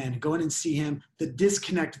and go in and see him. The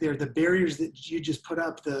disconnect there, the barriers that you just put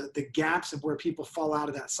up, the gaps of where people fall out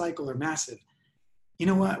of that cycle are massive. You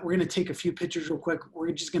know what? We're going to take a few pictures real quick.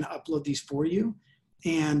 We're just going to upload these for you.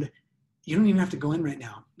 And you don't even have to go in right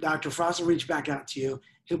now. Dr. Frost will reach back out to you.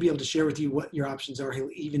 He'll be able to share with you what your options are. He'll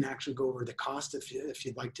even actually go over the cost if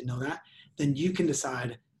you'd like to know that. Then you can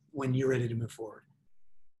decide when you're ready to move forward.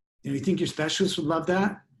 You think your specialist would love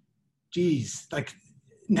that? Geez, like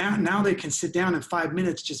now they can sit down in 5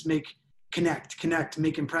 minutes, just connect,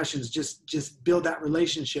 make impressions, just build that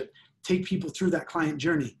relationship, take people through that client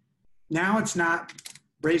journey. Now it's not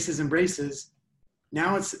braces and braces.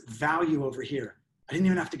 Now it's value over here. I didn't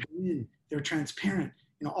even have to go in. They were transparent,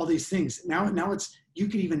 all these things. Now it's, you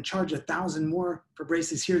could even charge $1,000 more for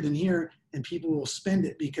braces here than here, and people will spend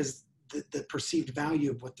it because the perceived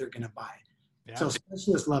value of what they're going to buy. Yeah. So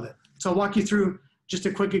specialists love it. So I'll walk you through just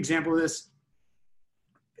a quick example of this,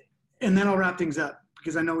 and then I'll wrap things up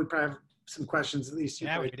because I know we probably have some questions, at least.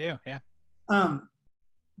 Yeah, we do. Yeah.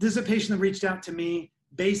 This is a patient that reached out to me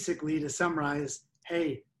basically to summarize,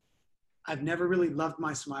 hey, I've never really loved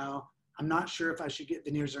my smile. I'm not sure if I should get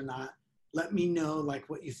veneers or not. Let me know like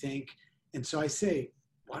what you think. And so I say,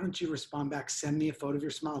 why don't you respond back? Send me a photo of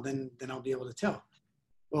your smile. Then I'll be able to tell.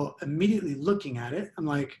 Well, immediately looking at it, I'm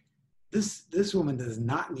like, this woman does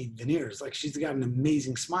not need veneers. Like, she's got an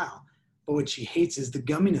amazing smile, but what she hates is the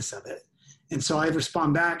gumminess of it. And so I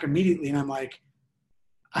respond back immediately and I'm like,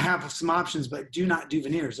 I have some options, but do not do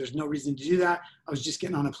veneers. There's no reason to do that. I was just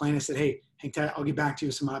getting on a plane. I said, hey, hang tight. I'll get back to you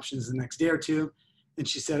with some options the next day or two. And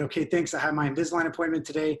she said, okay, thanks. I have my Invisalign appointment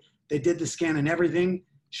today. They did the scan and everything.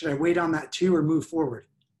 Should I wait on that too or move forward?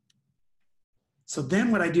 So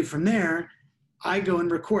then what I do from there, I go and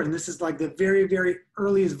record. And this is like the very, very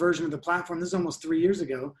earliest version of the platform. This is almost 3 years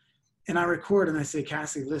ago. And I record and I say,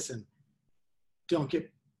 Cassie, listen, don't get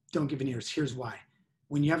veneers. Here's why.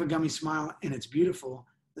 When you have a gummy smile and it's beautiful,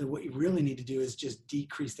 then what you really need to do is just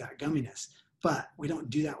decrease that gumminess. But we don't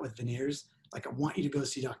do that with veneers. Like, I want you to go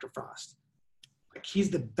see Dr. Frost. Like, he's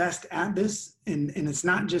the best at this. And it's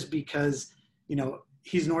not just because,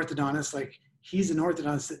 he's an orthodontist. Like, he's an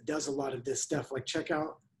orthodontist that does a lot of this stuff. Like, check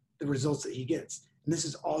out the results that he gets. And this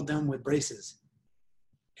is all done with braces.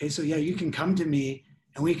 Okay, so yeah, you can come to me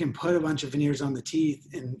and we can put a bunch of veneers on the teeth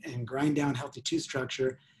and grind down healthy tooth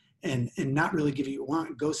structure and not really give you what you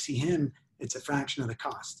want. Go see him. It's a fraction of the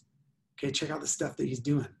cost. Okay, check out the stuff that he's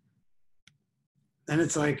doing. Then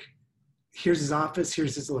it's like, here's his office,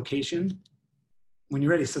 here's his location. When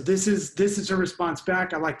you're ready. So this is her response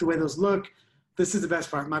back. I like the way those look. This is the best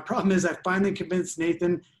part. My problem is I finally convinced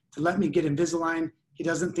Nathan to let me get Invisalign. He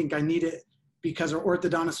doesn't think I need it because our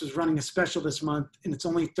orthodontist was running a special this month and it's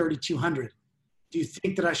only $3,200. Do you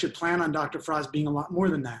think that I should plan on Dr. Frost being a lot more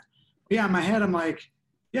than that? Yeah, in my head, I'm like,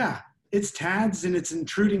 yeah, it's TADS and it's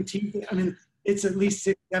intruding teeth. I mean, it's at least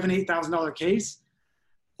 $6,000, $7,000, $8,000 case.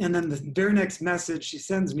 And then the very next message she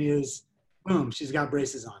sends me is, boom, she's got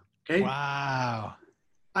braces on. Okay. Wow.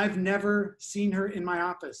 I've never seen her in my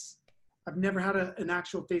office. I've never had an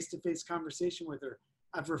actual face-to-face conversation with her.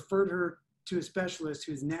 I've referred her to a specialist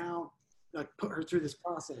who's now put her through this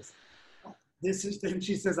process. And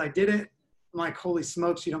she says, I did it. I'm like, holy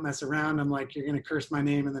smokes, you don't mess around. I'm like, you're going to curse my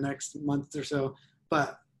name in the next month or so,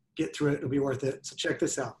 but get through it. It'll be worth it. So check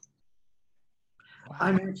this out.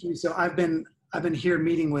 Wow. I've been here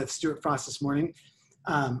meeting with Stuart Frost this morning.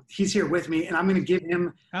 He's here with me and I'm going to give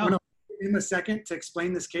him a second to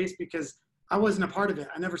explain this case because I wasn't a part of it.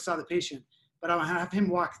 I never saw the patient, but I'll have him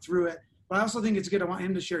walk through it. But I also think it's good. I want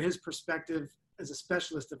him to share his perspective as a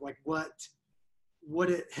specialist of like what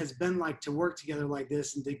it has been like to work together like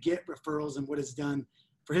this and to get referrals and what it's done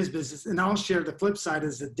for his business. And I'll share the flip side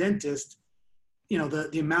as a dentist,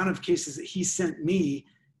 the amount of cases that he sent me,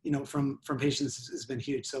 from patients has been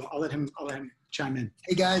huge. So I'll let him chime in.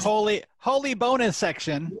 Hey guys. Holy bonus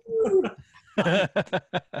section.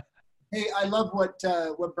 Hey, I love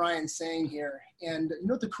what Brian's saying here. And you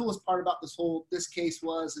know what the coolest part about this case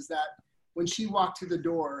is that when she walked through the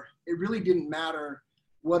door, it really didn't matter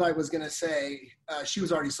what I was going to say. She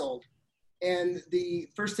was already sold. And the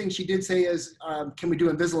first thing she did say is, can we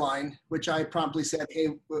do Invisalign? Which I promptly said, hey,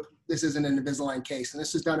 this isn't an Invisalign case. And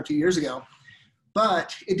this was done a few years ago.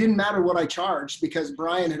 But it didn't matter what I charged because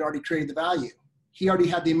Brian had already created the value. He already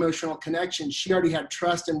had the emotional connection. She already had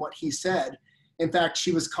trust in what he said. In fact,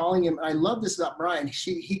 she was calling him. And I love this about Brian.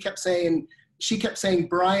 She kept saying,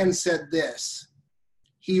 Brian said this.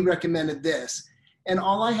 He recommended this. And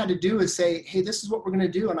all I had to do is say, hey, this is what we're going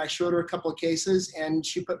to do. And I showed her a couple of cases and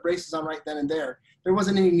she put braces on right then and there. There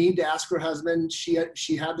wasn't any need to ask her husband. She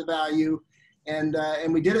had the value and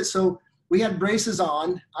we did it. So we had braces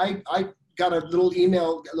on. I got a little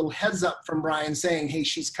email, a little heads up from Brian saying, hey,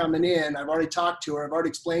 she's coming in. I've already talked to her. I've already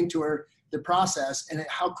explained to her the process. And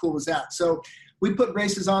how cool was that? So we put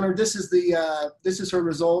braces on her. This is her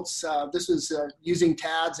results. This was using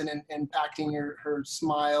TADS and impacting her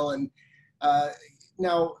smile. And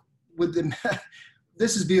now with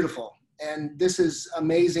this is beautiful and this is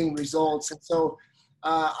amazing results. And so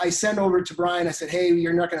I sent over to Brian. I said, hey,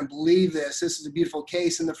 you're not going to believe this. This is a beautiful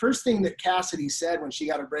case. And the first thing that Cassidy said when she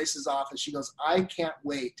got her braces off is she goes, I can't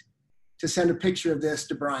wait to send a picture of this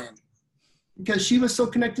to Brian, because she was so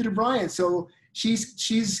connected to Brian. So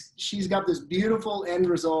she's got this beautiful end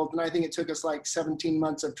result. And I think it took us like 17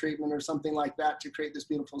 months of treatment or something like that to create this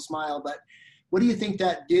beautiful smile. But what do you think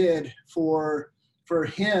that did for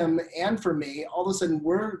him and for me? All of a sudden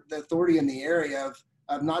we're the authority in the area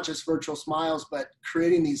of not just virtual smiles, but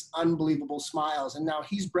creating these unbelievable smiles. And now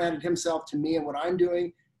he's branded himself to me and what I'm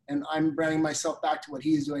doing, and I'm branding myself back to what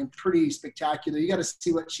he's doing. Pretty spectacular. You got to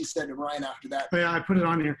see what she said to Ryan after that. Oh, yeah, I put it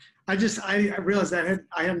on here. I realized that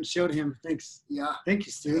I hadn't showed him. Thanks. Yeah. Thank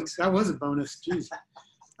you, Stu. That was a bonus. Jeez.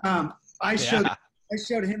 I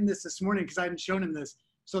showed him this morning because I hadn't shown him this.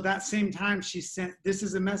 So that same time she sent, this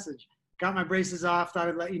is a message. Got my braces off. Thought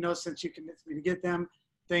I'd let you know since you convinced me to get them.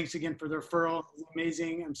 Thanks again for the referral. It's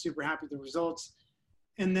amazing. I'm super happy with the results.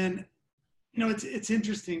 And then, it's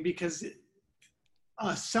interesting because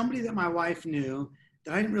somebody that my wife knew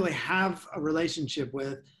that I didn't really have a relationship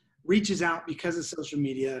with reaches out because of social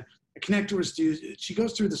media. I connect to her, Stu. She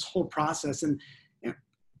goes through this whole process. And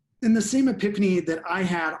in the same epiphany that I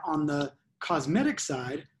had on the cosmetic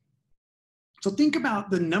side, so think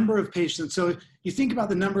about the number of patients. So you think about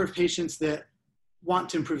the number of patients that want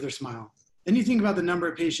to improve their smile. Then you think about the number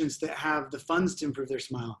of patients that have the funds to improve their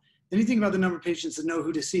smile. Then you think about the number of patients that know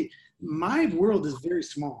who to see. My world is very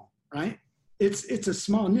small, right? It's a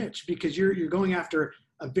small niche because you're going after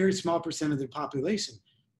a very small percent of the population.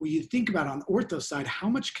 When you think about on the ortho side, how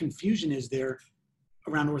much confusion is there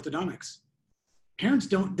around orthodontics? Parents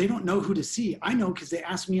don't know who to see. I know because they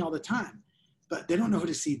ask me all the time. But they don't know who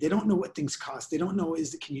to see. They don't know what things cost. They don't know,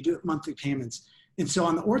 can you do it monthly payments? And so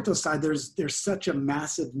on the ortho side, there's such a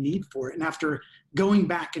massive need for it. And after going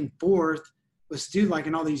back and forth with Stu, like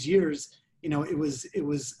in all these years, it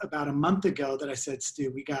was about a month ago that I said,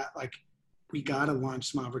 Stu, we got to launch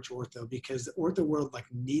Smile Virtual Ortho because the ortho world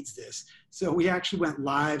needs this. So we actually went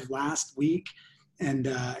live last week and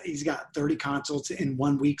he's got 30 consults in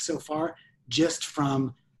 1 week so far, just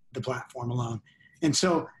from the platform alone. And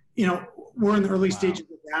so, we're in the early stages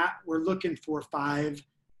of that. We're looking for 5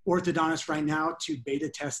 orthodontists right now to beta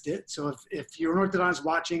test it. So if you're an orthodontist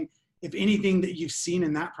watching, if anything that you've seen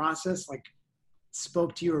in that process,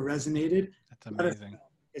 spoke to you or resonated, that's amazing.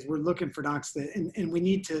 Is we're looking for docs that, and we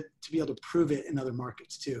need to be able to prove it in other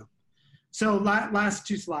markets too. So last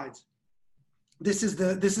 2 slides. This is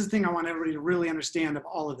the thing I want everybody to really understand of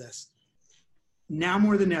all of this. Now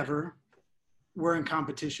more than ever, we're in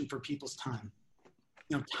competition for people's time.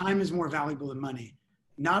 Time is more valuable than money.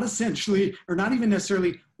 Not essentially, or not even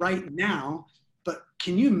necessarily right now, but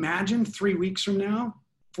can you imagine 3 weeks from now,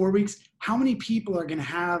 4 weeks, how many people are going to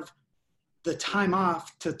have the time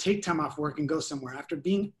off to take time off work and go somewhere after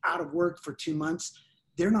being out of work for 2 months?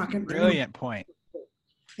 They're not going to. Brilliant point.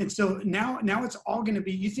 And so now it's all going to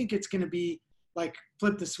be, you think it's going to be like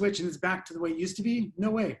flip the switch and it's back to the way it used to be?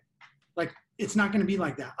 No way. It's not going to be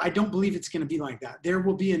like that. I don't believe it's going to be like that. There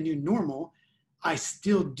will be a new normal. I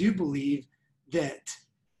still do believe that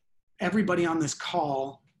everybody on this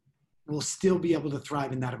call will still be able to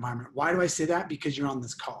thrive in that environment. Why do I say that? Because you're on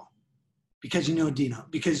this call. Because you know Dino.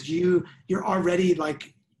 Because you're already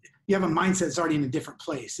you have a mindset that's already in a different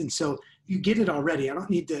place. And so you get it already. I don't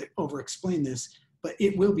need to over-explain this, but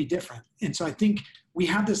it will be different. And so I think we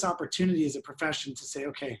have this opportunity as a profession to say,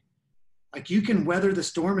 okay, you can weather the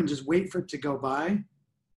storm and just wait for it to go by,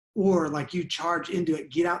 or you charge into it,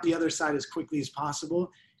 get out the other side as quickly as possible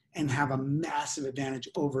and have a massive advantage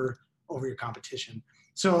over your competition.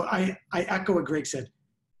 So I echo what Greg said.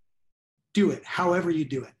 do it however you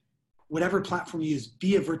do it. Whatever platform you use,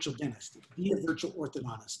 be a virtual dentist, be a virtual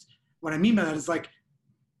orthodontist. What I mean by that is like,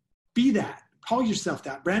 be that, call yourself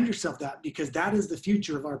that, brand yourself that, because that is the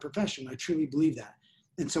future of our profession. I truly believe that.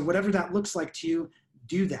 And so whatever that looks like to you,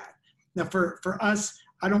 do that. Now for us,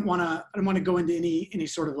 I don't want to go into any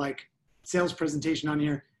sort of like sales presentation on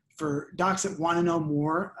here. For docs that want to know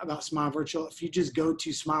more about Smile Virtual, if you just go to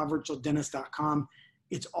smilevirtualdentist.com,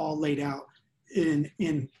 it's all laid out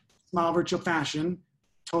in Smile Virtual fashion,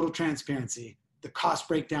 total transparency, the cost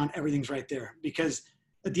breakdown, everything's right there. Because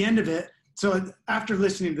at the end of it, so after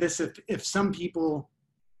listening to this, if some people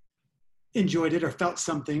enjoyed it or felt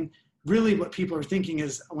something, really what people are thinking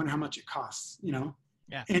is, I wonder how much it costs, you know?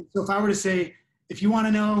 Yeah. And so if I were to say, if you want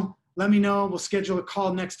to know, let me know. We'll schedule a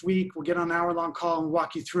call next week. We'll get on an hour-long call and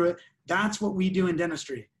walk you through it. That's what we do in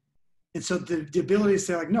dentistry. And so the ability to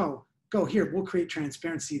say like, no, go here, we'll create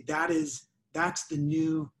transparency. That's the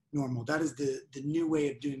new normal. That is the new way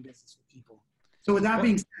of doing business with people. So with that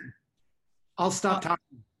being said, I'll stop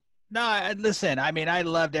talking. No, listen, I mean, I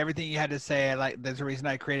loved everything you had to say. There's a reason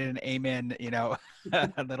I created an amen, a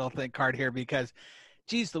little thing card here, because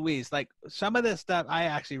geez Louise, like some of this stuff, I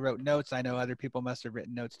actually wrote notes. I know other people must have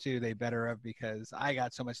written notes too. They better have, because I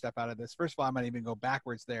got so much stuff out of this. First of all, I'm going to even go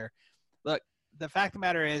backwards there. Look, the fact of the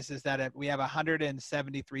matter is that if we have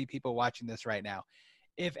 173 people watching this right now.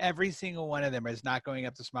 If every single one of them is not going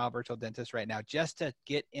up to Smile Virtual Dentist right now, just to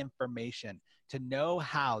get information, to know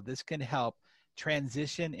how this can help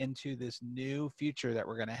transition into this new future that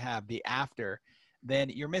we're going to have, the after, then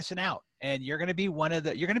you're missing out. And you're going to be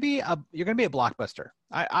you're going to be a blockbuster.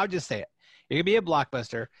 I'll just say it. You're going to be a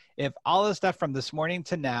blockbuster. If all the stuff from this morning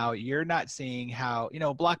to now, you're not seeing how,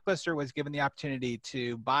 Blockbuster was given the opportunity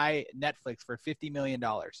to buy Netflix for $50 million,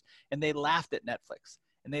 and they laughed at Netflix.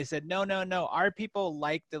 And they said, no, our people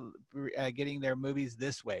like getting their movies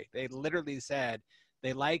this way. They literally said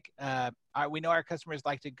they like, we know our customers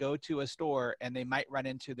like to go to a store and they might run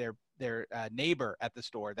into their neighbor at the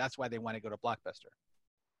store. That's why they want to go to Blockbuster.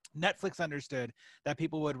 Netflix understood that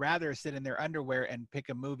people would rather sit in their underwear and pick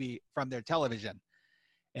a movie from their television.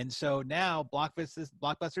 And so now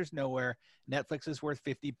Blockbuster's nowhere. Netflix is worth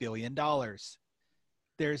 $50 billion.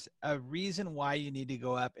 There's a reason why you need to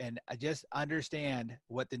go up and just understand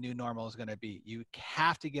what the new normal is going to be. You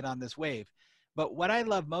have to get on this wave. But what I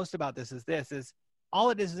love most about this is all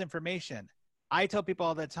it is information. I tell people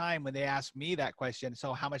all the time when they ask me that question,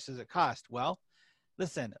 so how much does it cost? Well,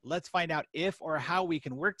 listen, let's find out if or how we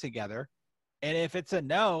can work together. And if it's a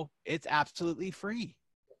no, it's absolutely free.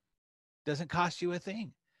 Doesn't cost you a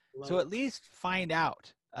thing. So at least find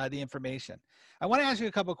out the information. I want to ask you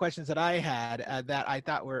a couple of questions that I had that I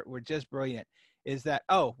thought were just brilliant. Is that,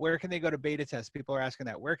 where can they go to beta test? People are asking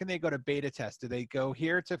that. Where can they go to beta test? Do they go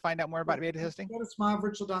here to find out more about beta testing? Go to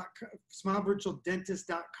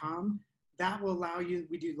smilevirtualdentist.com. That will allow you,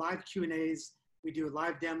 we do live Q&As. We do a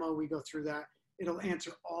live demo. We go through that. It'll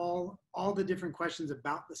answer all the different questions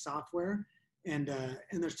about the software, and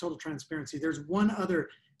there's total transparency. There's one other,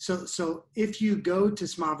 so if you go to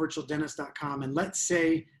smilevirtualdentist.com and let's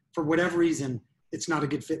say for whatever reason, it's not a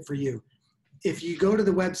good fit for you. If you go to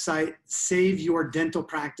the website,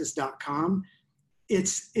 saveyourdentalpractice.com,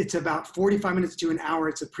 it's about 45 minutes to an hour.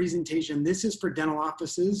 It's a presentation. This is for dental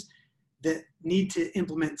offices that need to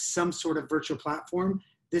implement some sort of virtual platform.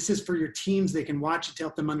 This is for your teams. They can watch it to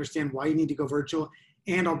help them understand why you need to go virtual.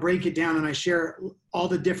 And I'll break it down and I share all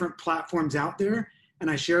the different platforms out there, and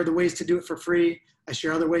I share the ways to do it for free. I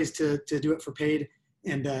share other ways to do it for paid.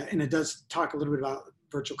 And it does talk a little bit about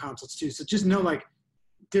virtual consults too. So just know, like,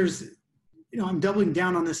 there's, I'm doubling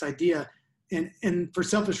down on this idea, and for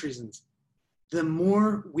selfish reasons. The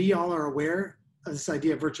more we all are aware of this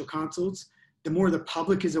idea of virtual consults, the more the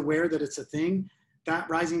public is aware that it's a thing. That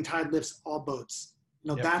rising tide lifts all boats.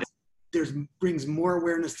 Yep. Brings more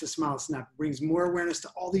awareness to SmileSnap, brings more awareness to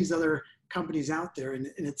all these other companies out there, and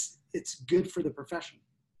it's good for the profession.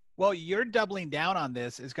 Well, you're doubling down on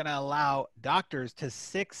this is going to allow doctors to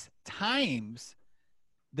 6 times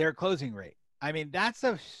their closing rate. I mean, that's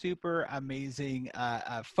a super amazing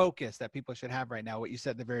focus that people should have right now, what you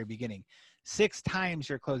said at the very beginning. 6 times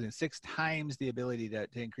your closing, 6 times the ability to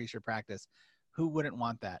increase your practice. Who wouldn't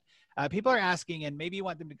want that? People are asking, and maybe you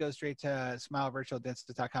want them to go straight to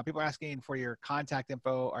smilevirtualdentist.com. People are asking for your contact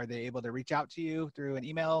info. Are they able to reach out to you through an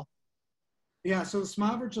email? Yeah, so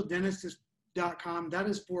smilevirtualdentist.com, that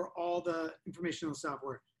is for all the information on the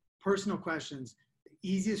software. Personal questions.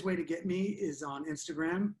 Easiest way to get me is on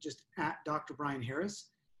Instagram, just at Dr. Brian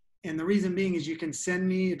Harris. And the reason being is you can send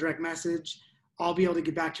me a direct message. I'll be able to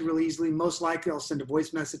get back to you really easily. Most likely I'll send a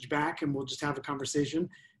voice message back and we'll just have a conversation.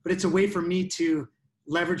 But it's a way for me to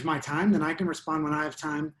leverage my time, then I can respond when I have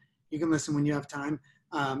time. You can listen when you have time.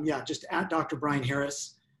 Yeah, just at Dr. Brian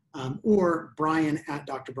Harris, or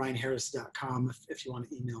brian@drbrianharris.com if you want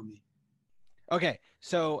to email me. Okay,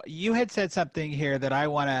 so you had said something here that I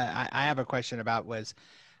have a question about was,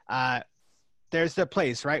 there's the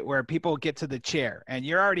place, right, where people get to the chair, and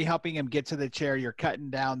you're already helping them get to the chair. You're cutting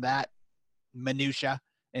down that minutia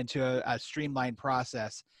into a streamlined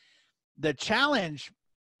process. The challenge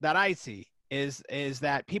that I see is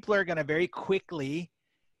that people are going to very quickly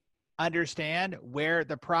understand where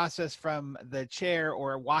the process from the chair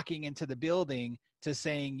or walking into the building to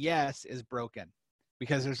saying yes is broken,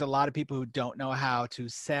 because there's a lot of people who don't know how to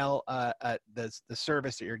sell the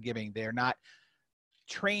service that you're giving. They're not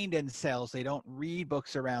trained in sales. They don't read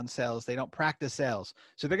books around sales. They don't practice sales.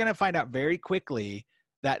 So they're going to find out very quickly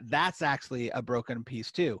that that's actually a broken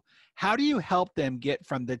piece too. How do you help them get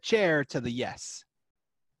from the chair to the yes?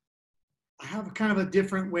 I have kind of a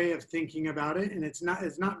different way of thinking about it, and it's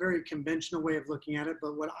not very conventional way of looking at it,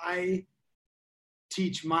 but what I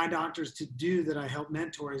teach my doctors to do that I help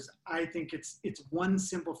mentor is, I think it's one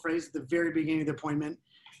simple phrase at the very beginning of the appointment.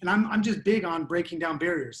 And I'm just big on breaking down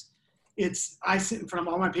barriers. I sit in front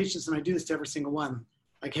of all my patients and I do this to every single one.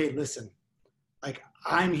 Like, hey, listen, like,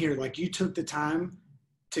 I'm here. Like, you took the time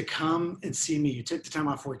to come and see me. You took the time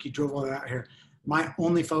off work. You drove all the way out here. My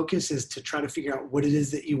only focus is to try to figure out what it is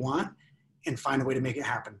that you want and find a way to make it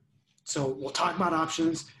happen. So we'll talk about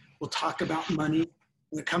options. We'll talk about money.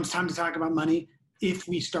 When it comes time to talk about money, if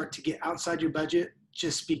we start to get outside your budget,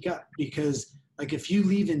 just speak up, because like, if you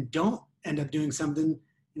leave and don't end up doing something,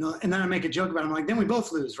 you know, and then I make a joke about it, I'm like, then we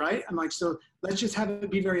both lose, right? I'm like, so let's just have it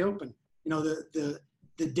be very open. You know, the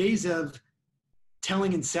days of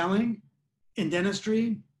telling and selling in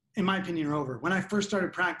dentistry, in my opinion, are over. When I first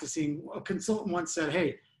started practicing, a consultant once said,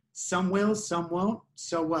 hey, some will, some won't,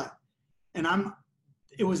 so what? And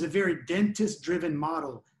it was a very dentist-driven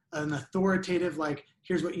model, an authoritative, like,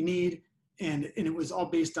 here's what you need. And it was all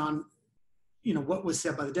based on, you know, what was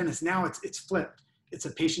said by the dentist. Now it's flipped. It's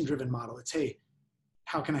a patient-driven model. It's, hey,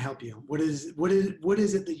 how can I help you? What is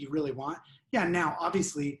it that you really want? Yeah, now,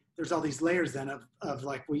 obviously, there's all these layers then of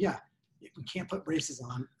like, well, yeah, we can't put braces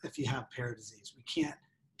on if you have perio disease. We can't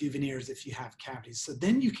do veneers if you have cavities. So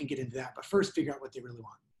then you can get into that, but first figure out what they really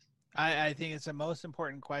want. I think it's the most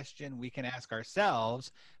important question we can ask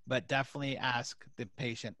ourselves, but definitely ask the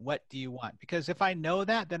patient, what do you want? Because if I know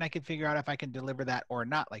that, then I can figure out if I can deliver that or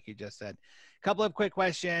not, like you just said. A couple of quick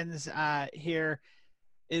questions here.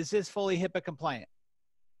 Is this fully HIPAA compliant?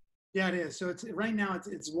 Yeah, it is. So right now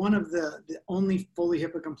it's one of the only fully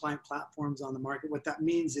HIPAA compliant platforms on the market. What that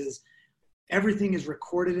means is everything is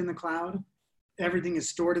recorded in the cloud. Everything is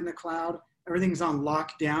stored in the cloud. Everything's on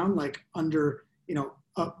lockdown, like under, you know,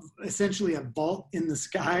 essentially a vault in the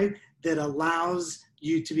sky that allows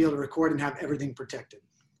you to be able to record and have everything protected.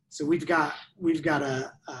 So we've got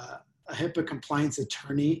a HIPAA compliance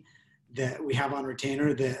attorney that we have on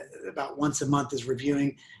retainer that about once a month is reviewing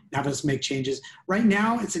and having us make changes. Right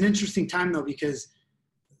now, it's an interesting time though, because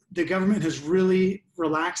the government has really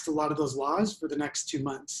relaxed a lot of those laws for the next 2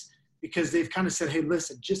 months, because they've kind of said, hey,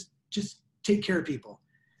 listen, just take care of people.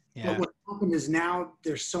 Yeah. But what happened is now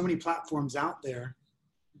there's so many platforms out there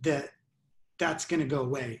that's going to go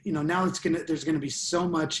away. You know, now there's going to be so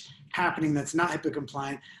much happening that's not HIPAA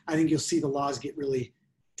compliant. I think you'll see the laws get really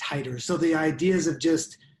tighter. So the ideas of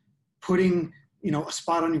just putting, you know, a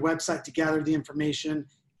spot on your website to gather the information,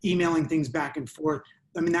 emailing things back and forth.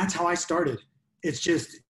 I mean, that's how I started. It's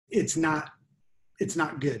not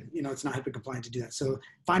good. You know, it's not HIPAA compliant to do that. So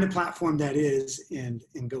find a platform that is and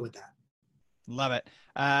go with that. Love it.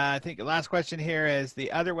 I think the last question here is,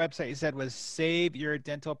 the other website you said was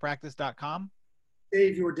saveyourdentalpractice.com.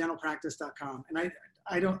 Saveyourdentalpractice.com. And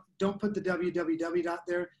I don't put the www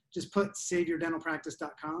there. Just put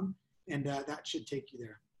saveyourdentalpractice.com, and that should take you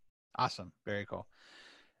there. Awesome. Very cool.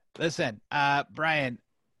 Listen, Brian,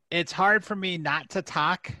 it's hard for me not to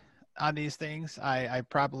talk on these things. I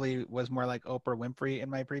probably was more like Oprah Winfrey in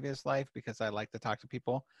my previous life because I like to talk to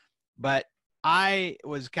people, but I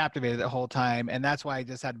was captivated the whole time. And that's why I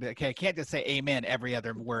just had to be, okay, I can't just say amen every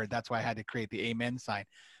other word. That's why I had to create the amen sign.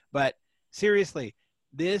 But seriously,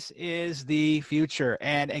 this is the future.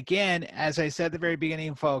 And again, as I said at the very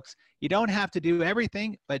beginning, folks, you don't have to do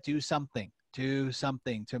everything, but do something to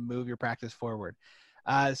move your practice forward.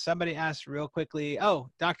 Somebody asked real quickly, oh,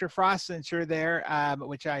 Dr. Frost, since you're there,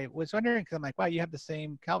 which I was wondering, because I'm like, wow, you have the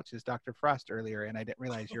same couch as Dr. Frost earlier, and I didn't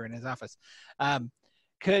realize you're in his office.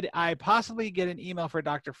 Could I possibly get an email for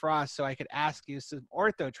Dr. Frost so I could ask you some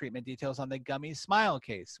ortho treatment details on the Gummy Smile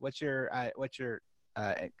case? What's your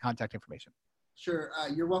contact information? Sure.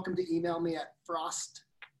 You're welcome to email me at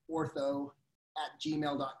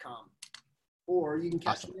frostortho@gmail.com. Or you can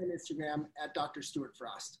catch me on Instagram at Dr. Stuart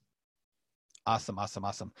Frost. Awesome.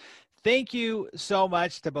 Thank you so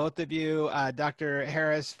much to both of you, Dr.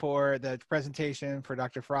 Harris for the presentation, for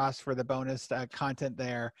Dr. Frost for the bonus content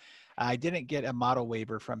there. I didn't get a model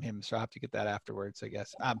waiver from him, so I'll have to get that afterwards, I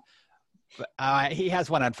guess. But he has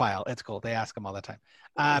one on file. It's cool. They ask him all the time.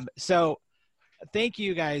 So thank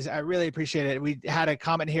you guys. I really appreciate it. We had a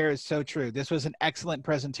comment here. It's so true. This was an excellent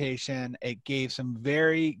presentation. It gave some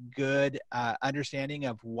very good understanding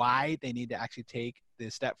of why they need to actually take the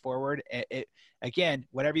step forward. Again,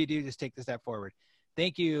 whatever you do, just take the step forward.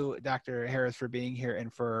 Thank you, Dr. Harris, for being here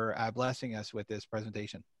and for blessing us with this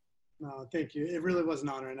presentation. No, thank you. It really was an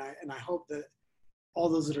honor. And I hope that all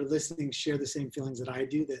those that are listening share the same feelings that I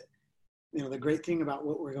do, that, you know, the great thing about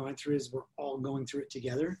what we're going through is we're all going through it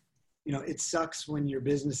together. You know, it sucks when your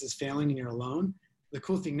business is failing and you're alone. The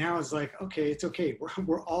cool thing now is like, okay, it's okay.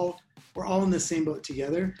 We're all in the same boat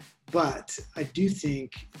together. But I do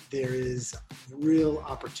think there is real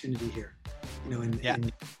opportunity here. You know, in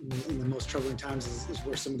the most troubling times is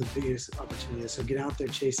where some of the biggest opportunity is. So get out there,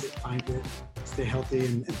 chase it, find it, stay healthy,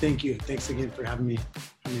 and thank you. Thanks again for having me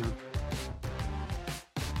on.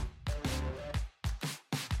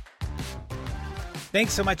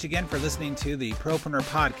 Thanks so much again for listening to the Propreneur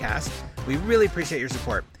Podcast. We really appreciate your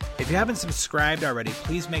support. If you haven't subscribed already,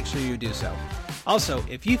 please make sure you do so. Also,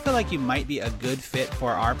 if you feel like you might be a good fit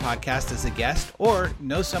for our podcast as a guest or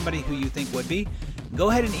know somebody who you think would be,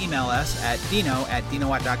 go ahead and email us at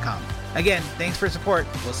dino@dinowatt.com. Again, thanks for support.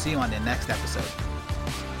 We'll see you on the next episode.